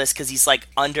shirtless because he's, like,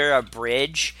 under a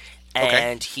bridge.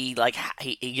 And he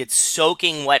gets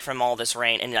soaking wet from all this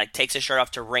rain, and he like takes his shirt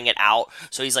off to wring it out,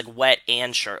 so he's like wet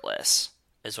and shirtless.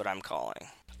 Is what I'm calling.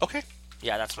 Okay.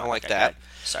 Yeah, that's my I like okay, that.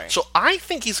 good. Sorry. So I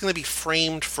think he's going to be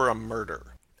framed for a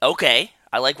murder. Okay,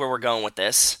 I like where we're going with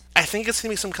this. I think it's going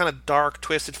to be some kind of dark,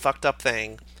 twisted, fucked up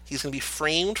thing. He's going to be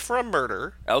framed for a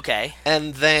murder. Okay.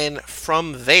 And then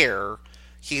from there,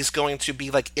 he's going to be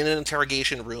like in an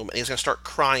interrogation room, and he's going to start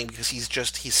crying because he's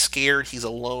scared, he's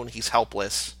alone, he's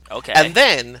helpless. Okay. And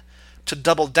then, to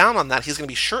double down on that, he's going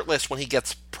to be shirtless when he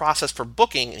gets processed for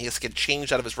booking, and he has to get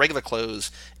changed out of his regular clothes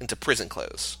into prison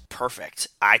clothes. Perfect.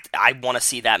 I want to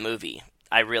see that movie.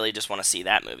 I really just want to see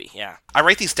that movie, yeah. I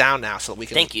write these down now so that we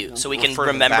can Thank you. So we can refer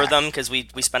remember back. them, because we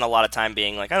spent a lot of time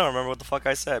being like, I don't remember what the fuck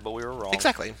I said, but we were wrong.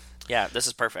 Exactly. Yeah, this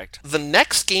is perfect. The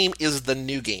next game is the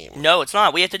new game. No, it's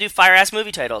not. We have to do fire-ass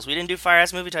movie titles. We didn't do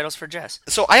fire-ass movie titles for Jess.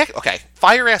 So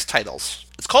fire-ass titles.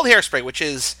 It's called Hairspray, which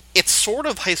is, it's sort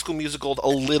of High School Musical a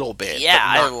little bit. Yeah,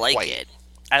 but I not like quite. it.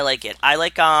 I like it. I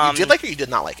like You did like it or you did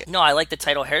not like it? No, I like the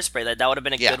title Hairspray. That would have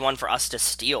been a Yeah. good one for us to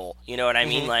steal. You know what I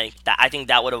mean? Like that. I think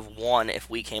that would have won if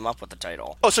we came up with the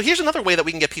title. Oh, so here's another way that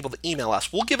we can get people to email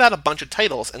us. We'll give out a bunch of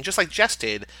titles, and just like Jess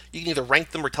did, you can either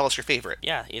rank them or tell us your favorite.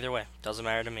 Yeah, either way, doesn't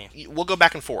matter to me. We'll go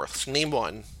back and forth. So name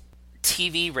one.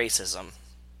 TV racism,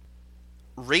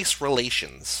 Race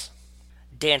relations.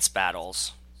 dance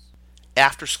battles,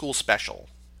 After school special.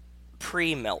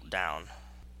 pre-meltdown.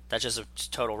 That's just a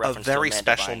total A reference to very Amanda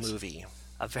special Bynes. movie.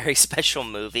 A very special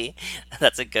movie.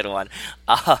 That's a good one.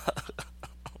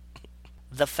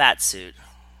 The Fat Suit.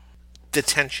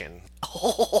 Detention.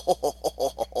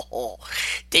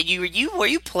 Did were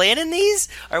you planning these?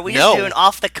 Or were we No. just doing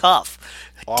off the cuff?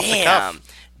 Off the Damn. cuff.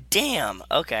 Damn.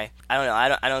 Okay. I don't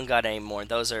know. I don't got any more.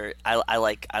 Those are I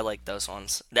like those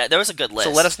ones. There was a good list.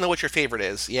 So let us know what your favorite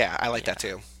is. Yeah, I like that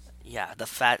too. Yeah,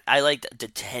 I liked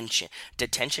Detention.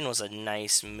 Detention was a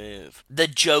nice move. The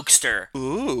Jokester.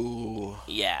 Ooh.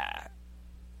 Yeah.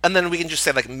 And then we can just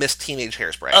say like Miss Teenage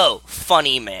Hairspray. Oh,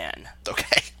 Funny Man.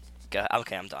 Okay.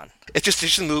 Okay, I'm done. It's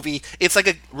just a movie. It's like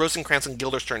a Rosencrantz and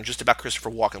Guildenstern just about Christopher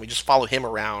Walken. We just follow him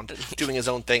around, doing his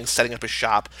own thing, setting up his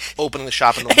shop, opening the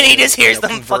shop in the And he morning, just hears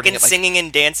them converting fucking it, like- singing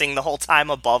and dancing the whole time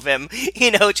above him.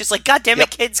 You know, just like, God damn it, Yep.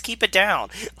 kids, keep it down.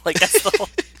 Like, that's the whole...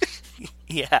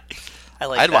 Yeah. I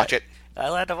like I'd that. watch it. I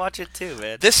like to watch it too,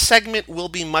 man. This segment will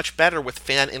be much better with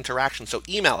fan interaction, so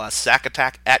email us,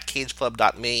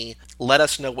 zackattack@cageclub.me. Let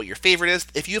us know what your favorite is.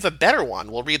 If you have a better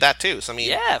one, we'll read that too. So, I mean,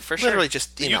 Yeah, for sure. literally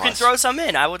just email You can us. throw some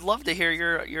in. I would love to hear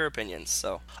your opinions,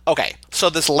 so... Okay,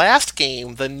 so this last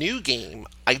game, the new game,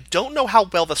 I don't know how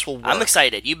well this will work. I'm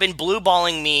excited. You've been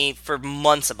blue-balling me for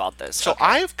months about this. So Okay.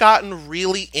 I've gotten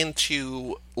really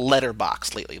into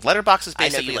Letterboxd lately. Letterboxd is I know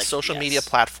you basically a like- social yes. media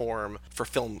platform for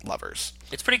film lovers.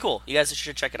 It's pretty cool. You guys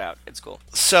should check it out. It's cool.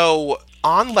 So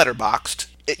on Letterboxd,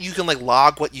 you can like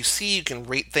log what you see, you can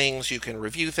rate things, you can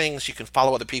review things, you can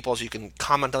follow other people's, you can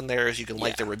comment on theirs, you can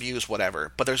like Yeah. their reviews,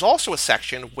 whatever. But there's also a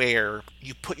section where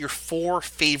you put your 4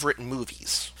 favorite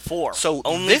movies. 4. So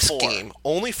Only this 4. game,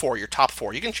 only 4, your top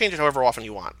 4. You can change it however often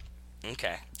you want.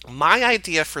 Okay. My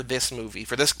idea for this movie,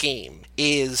 for this game,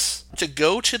 is to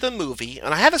go to the movie,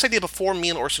 and I had this idea before me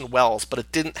and Orson Welles, but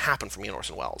it didn't happen for me and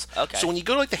Orson Welles. Okay. So when you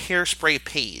go to like the Hairspray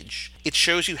page, it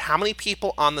shows you how many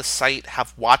people on the site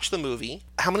have watched the movie,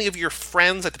 how many of your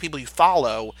friends, like the people you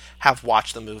follow, have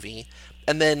watched the movie,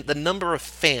 and then the number of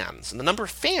fans. And the number of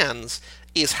fans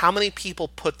is how many people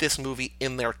put this movie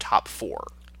in their top 4.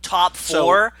 Top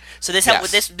 4? So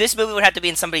yes. this movie would have to be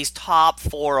in somebody's top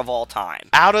 4 of all time.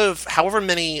 Out of however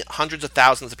many hundreds of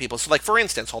thousands of people. So like for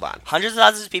instance, hold on. Hundreds of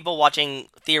thousands of people watching,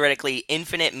 theoretically,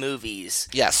 infinite movies.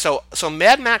 Yeah, so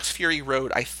Mad Max Fury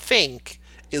Road, I think,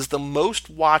 is the most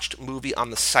watched movie on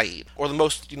the site, or the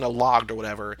most, logged or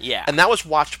whatever. Yeah. And that was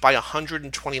watched by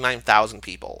 129,000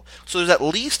 people. So there's at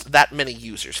least that many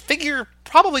users. Figure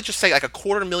probably just say like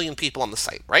 250,000 people on the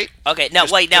site, right? Okay, now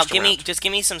Just- wait, now just around.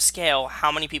 give me some scale.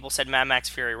 How many people said Mad Max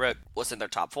Fury Road was in their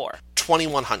top 4?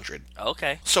 2,100.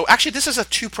 Okay. So actually, this is a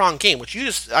 2-pronged game, which you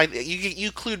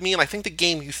clued me in. I think the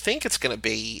game you think it's going to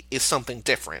be is something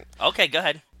different. Okay, go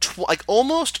ahead. Like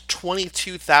almost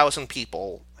 22,000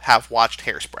 people have watched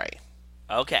Hairspray.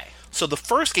 Okay. So the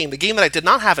first game, the game that I did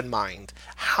not have in mind,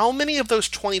 how many of those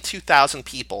 22,000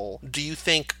 people do you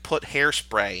think put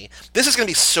Hairspray? This is going to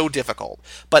be so difficult.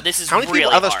 But This is how many people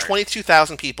really out of those hard.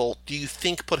 22,000 people do you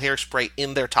think put Hairspray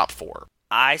in their top 4?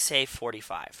 I say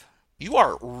 45. You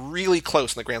are really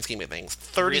close in the grand scheme of things.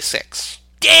 36.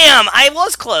 Damn, I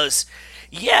was close.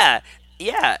 Yeah.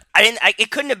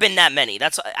 It couldn't have been that many.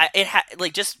 That's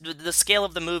just the scale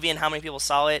of the movie and how many people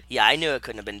saw it. Yeah, I knew it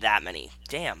couldn't have been that many.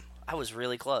 Damn, I was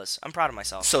really close. I'm proud of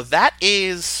myself. So that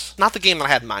is not the game that I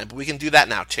had in mind, but we can do that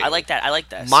now too. I like that. I like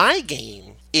this. My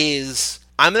game is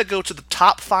I'm going to go to the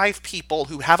top 5 people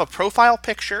who have a profile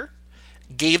picture,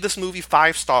 gave this movie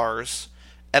 5 stars,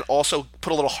 and also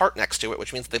put a little heart next to it,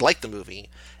 which means they like the movie.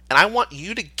 And I want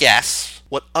you to guess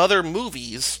what other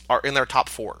movies are in their top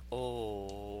 4.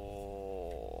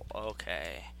 Oh,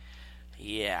 okay.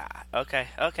 Yeah. Okay.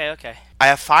 I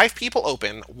have 5 people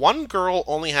open. One girl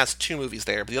only has 2 movies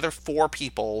there, but the other 4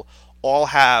 people all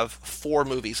have 4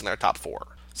 movies in their top 4.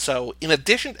 So, in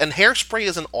addition, and Hairspray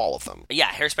is in all of them. Yeah,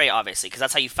 Hairspray, obviously, because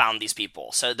that's how you found these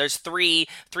people. So there's 3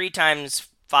 times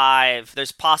 5.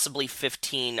 There's possibly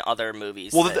 15 other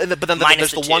movies. Well, but then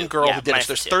minus there's the one 2. girl Yeah, who did it. minus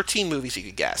So there's the 2. 13 movies you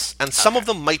could guess, and some of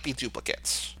them might be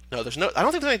duplicates. No, there's no. I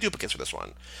don't think there's any duplicates for this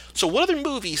one. So, what other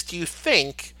movies do you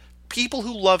think people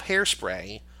who love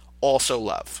Hairspray also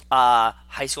love?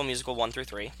 High School Musical 1 through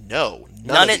 3. No,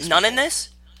 None of these in people. this?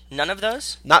 None of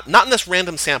those? Not in this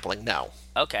random sampling. No,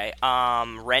 Okay.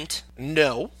 Rent?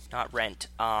 no, Not Rent.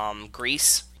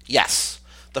 Grease? Yes.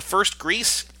 The first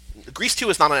Grease 2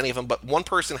 is not on any of them, but one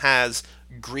person has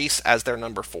Grease as their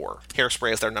number 4,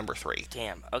 Hairspray as their number 3.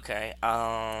 Damn. Okay.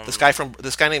 This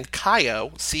guy named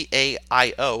Caio,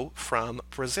 Caio, from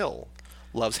Brazil,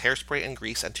 loves Hairspray and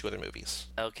Grease and 2 other movies.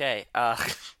 Okay.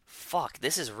 Fuck.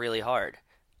 This is really hard.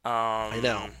 I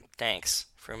know. Thanks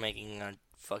for making a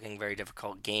fucking very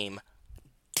difficult game,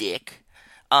 dick.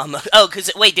 But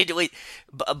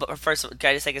first, can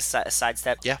I just take a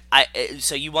sidestep? Yeah.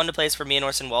 So you won the place for me and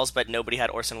Orson Welles, but nobody had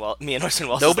me and Orson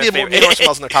Welles. Nobody had me and Orson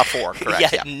Welles in their top 4,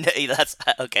 correct? Yeah. That's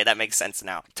okay. That makes sense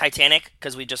now. Titanic,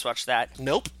 because we just watched that.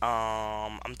 Nope.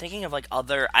 I'm thinking of like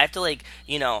other. I have to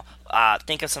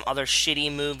think of some other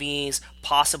shitty movies,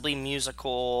 possibly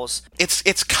musicals.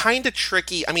 It's kind of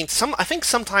tricky. I mean, I think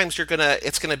sometimes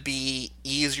it's gonna be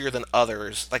easier than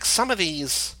others. Like some of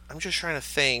these, I'm just trying to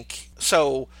think.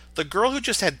 So the girl who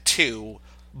just had 2,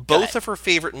 both of her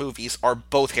favorite movies are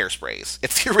both Hairsprays.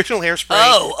 It's the original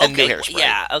Hairspray and new Hairspray.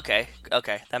 Yeah, okay,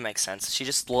 that makes sense. She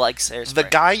just likes Hairspray. The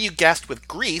guy you guessed with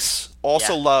Grease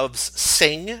also loves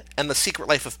Sing and The Secret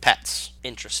Life of Pets.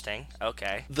 Interesting.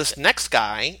 Okay. This next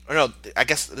guy, or no, I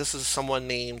guess this is someone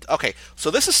named. Okay,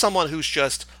 so this is someone who's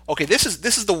just This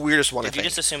is the weirdest one. Did you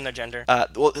just assume their gender? The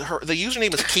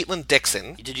username is Caitlin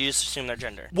Dixon. Did you just assume their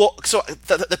gender? Well, so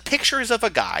the picture is of a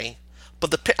guy.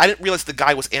 But I didn't realize the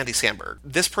guy was Andy Samberg.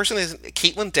 This person is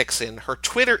Caitlin Dixon. Her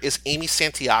Twitter is Amy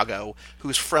Santiago,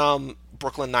 who's from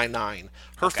Brooklyn Nine-Nine.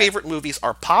 Her favorite movies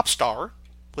are Pop Star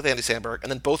with Andy Samberg,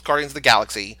 and then both Guardians of the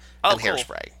Galaxy and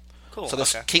Hairspray. Cool. So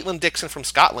this Caitlin Dixon from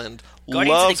Scotland Guardians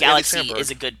loves of the Galaxy Andy Samberg. is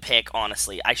a good pick,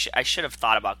 honestly. I should have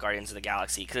thought about Guardians of the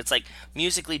Galaxy because it's like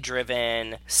musically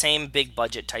driven, same big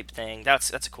budget type thing.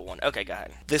 That's a cool one. Okay, go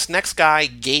ahead. This next guy,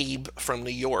 Gabe from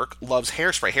New York, loves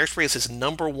Hairspray. Hairspray is his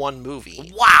number 1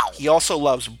 movie. Wow. He also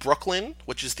loves Brooklyn,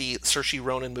 which is the Saoirse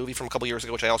Ronan movie from a couple years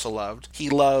ago, which I also loved. He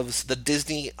loves the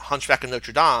Disney Hunchback of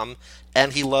Notre Dame,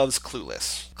 and he loves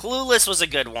Clueless. Clueless was a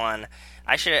good one.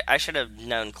 I should have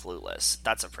known Clueless.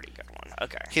 That's a pretty good one.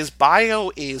 Okay. His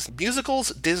bio is musicals,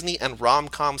 Disney, and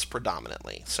rom-coms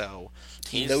predominantly. So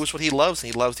he knows what he loves,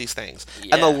 and he loves these things.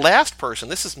 Yeah. And the last person,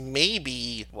 this is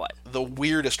maybe What? the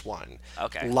weirdest one.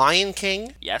 Okay. Lion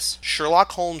King. Yes.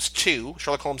 Sherlock Holmes 2.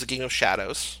 Sherlock Holmes: A Game of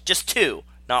Shadows. Just 2,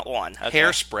 not 1. Okay.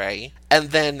 Hairspray.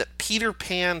 And then Peter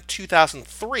Pan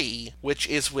 2003, which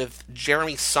is with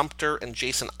Jeremy Sumpter and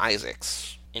Jason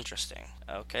Isaacs. Interesting.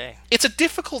 Okay. It's a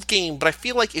difficult game, but I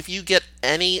feel like if you get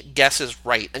any guesses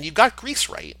right, and you got Grease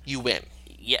right, you win.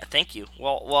 Yeah, thank you.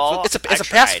 Well, So it's a I tried.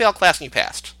 pass-fail class, and you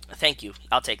passed. Thank you.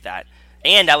 I'll take that.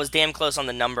 And I was damn close on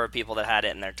the number of people that had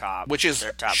it in their top. Which is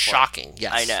their top shocking,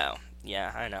 yes. I know.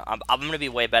 Yeah, I know. I'm going to be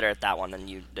way better at that one than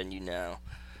you know.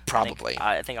 Probably.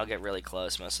 I think I'll get really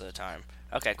close most of the time.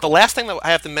 Okay, The cool. last thing that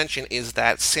I have to mention is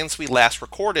that since we last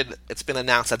recorded, it's been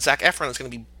announced that Zac Efron is going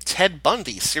to be Ted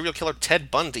Bundy, serial killer Ted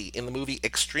Bundy, in the movie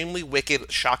Extremely Wicked,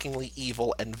 Shockingly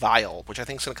Evil, and Vile, which I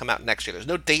think is going to come out next year. There's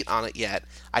no date on it yet.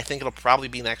 I think it'll probably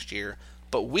be next year.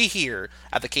 But we here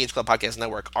at the Cage Club Podcast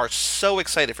Network are so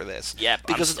excited for this. Yep,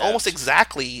 because I'm it's almost stoked.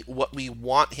 exactly what we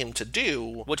want him to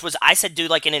do. Which was, I said, do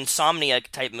like an Insomniac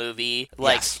type movie.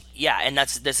 Like, Yes. yeah, and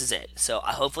this is it. So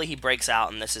hopefully he breaks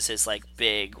out and this is his like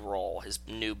big role, his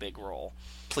new big role.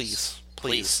 Please.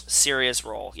 Serious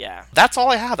role, yeah. That's all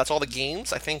I have. That's all the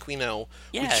games. I think we know.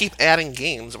 Yeah. We keep adding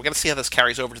games. We're going to see how this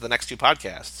carries over to the next 2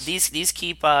 podcasts. These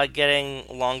keep getting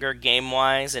longer game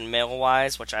wise and mail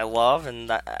wise, which I love,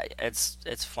 and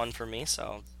it's fun for me.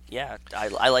 So yeah,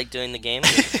 I like doing the game.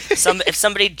 If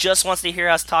somebody just wants to hear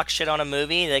us talk shit on a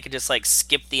movie, they could just like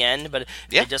skip the end. But if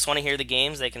Yeah. they just want to hear the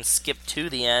games, they can skip to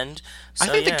the end. So, I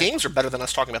think yeah. the games are better than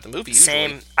us talking about the movie. Usually.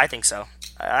 Same. I think so.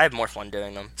 I have more fun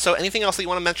doing them. So, anything else that you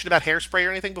want to mention about Hairspray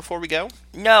or anything before we go?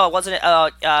 No, it wasn't.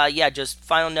 Yeah, just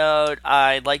final note.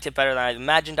 I liked it better than I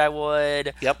imagined I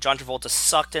would. Yep. John Travolta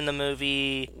sucked in the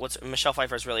movie. Michelle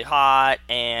Pfeiffer's really hot,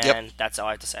 and that's all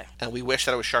I have to say. And we wish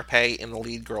that it was Sharpay in the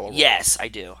lead girl role. Yes, I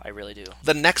do. I really do.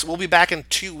 We'll be back in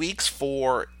 2 weeks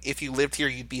for If You Lived Here,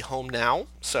 You'd Be Home Now.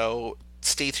 So,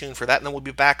 stay tuned for that. And then we'll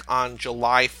be back on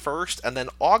July 1st and then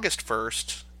August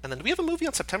 1st. And then do we have a movie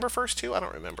on September 1st too? I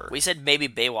don't remember. We said maybe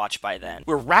Baywatch by then.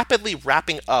 We're rapidly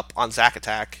wrapping up on Zack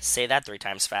Attack. Say that 3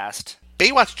 times fast.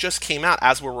 Baywatch just came out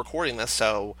as we're recording this,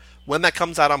 so when that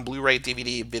comes out on Blu-ray,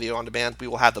 DVD, video on demand, we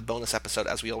will have the bonus episode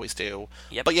as we always do.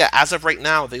 Yep. But yeah, as of right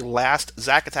now, the last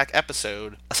Zack Attack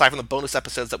episode, aside from the bonus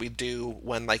episodes that we do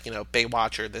when, like, you know,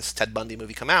 Baywatch or this Ted Bundy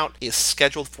movie come out, is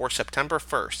scheduled for September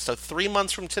 1st. So 3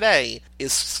 months from today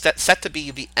is set to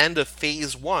be the end of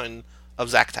Phase 1 of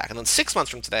Zack Attack. And then 6 months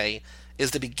from today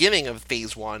is the beginning of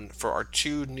phase 1 for our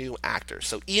 2 new actors.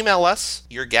 So email us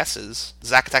your guesses,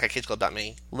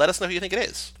 zachattack@cageclub.me. Let us know who you think it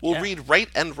is. We'll read right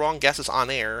and wrong guesses on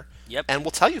air. Yep. And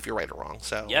we'll tell you if you're right or wrong.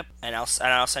 So Yep. And I'll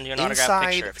send you an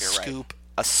autographed picture if you're right. Inside scoop,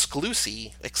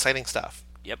 exclusive, exciting stuff.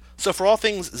 Yep. So for all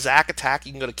things Zack Attack,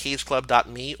 you can go to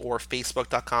cageclub.me or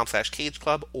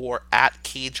facebook.com/cageclub or at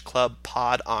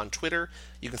cageclubpod on Twitter.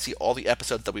 You can see all the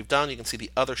episodes that we've done. You can see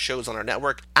the other shows on our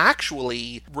network.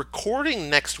 Actually, recording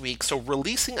next week, so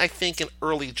releasing, I think, in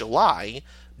early July,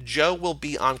 Joe will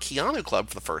be on Keanu Club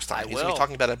for the first time. He's going to be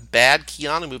talking about a bad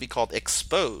Keanu movie called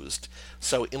Exposed.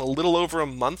 So in a little over a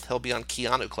month, he'll be on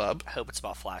Keanu Club. I hope it's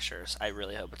about flashers. I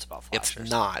really hope it's about flashers. It's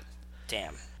not.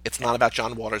 Damn. It's not about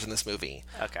John Waters in this movie.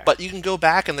 Okay. But you can go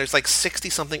back and there's like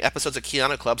 60-something episodes of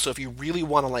Keanu Club, so if you really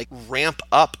want to like ramp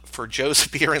up for Joe's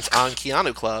appearance on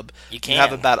Keanu Club, you can.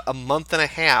 have about a month and a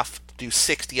half to do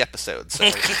 60 episodes.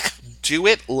 So do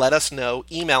it, let us know.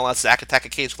 Email us,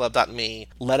 zachattack@cageclub.me.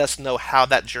 Let us know how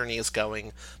that journey is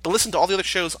going. But listen to all the other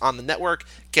shows on the network.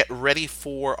 Get ready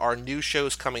for our new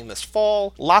shows coming this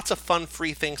fall. Lots of fun,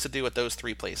 free things to do at those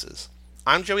 3 places.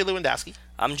 I'm Joey Lewandowski.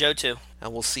 I'm Joe, too.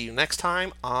 And we'll see you next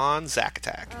time on Zack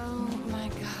Attack. Oh my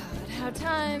god, how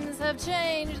times have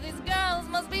changed. These girls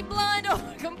must be blind or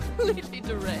completely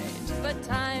deranged. But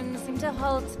time seemed to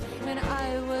halt when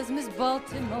I was Miss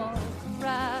Baltimore.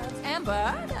 Right.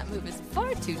 Amber, that move is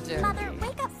far too dirty. Mother,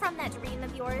 wake up from that dream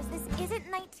of yours. This isn't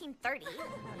 1930.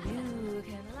 You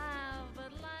can laugh,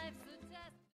 but life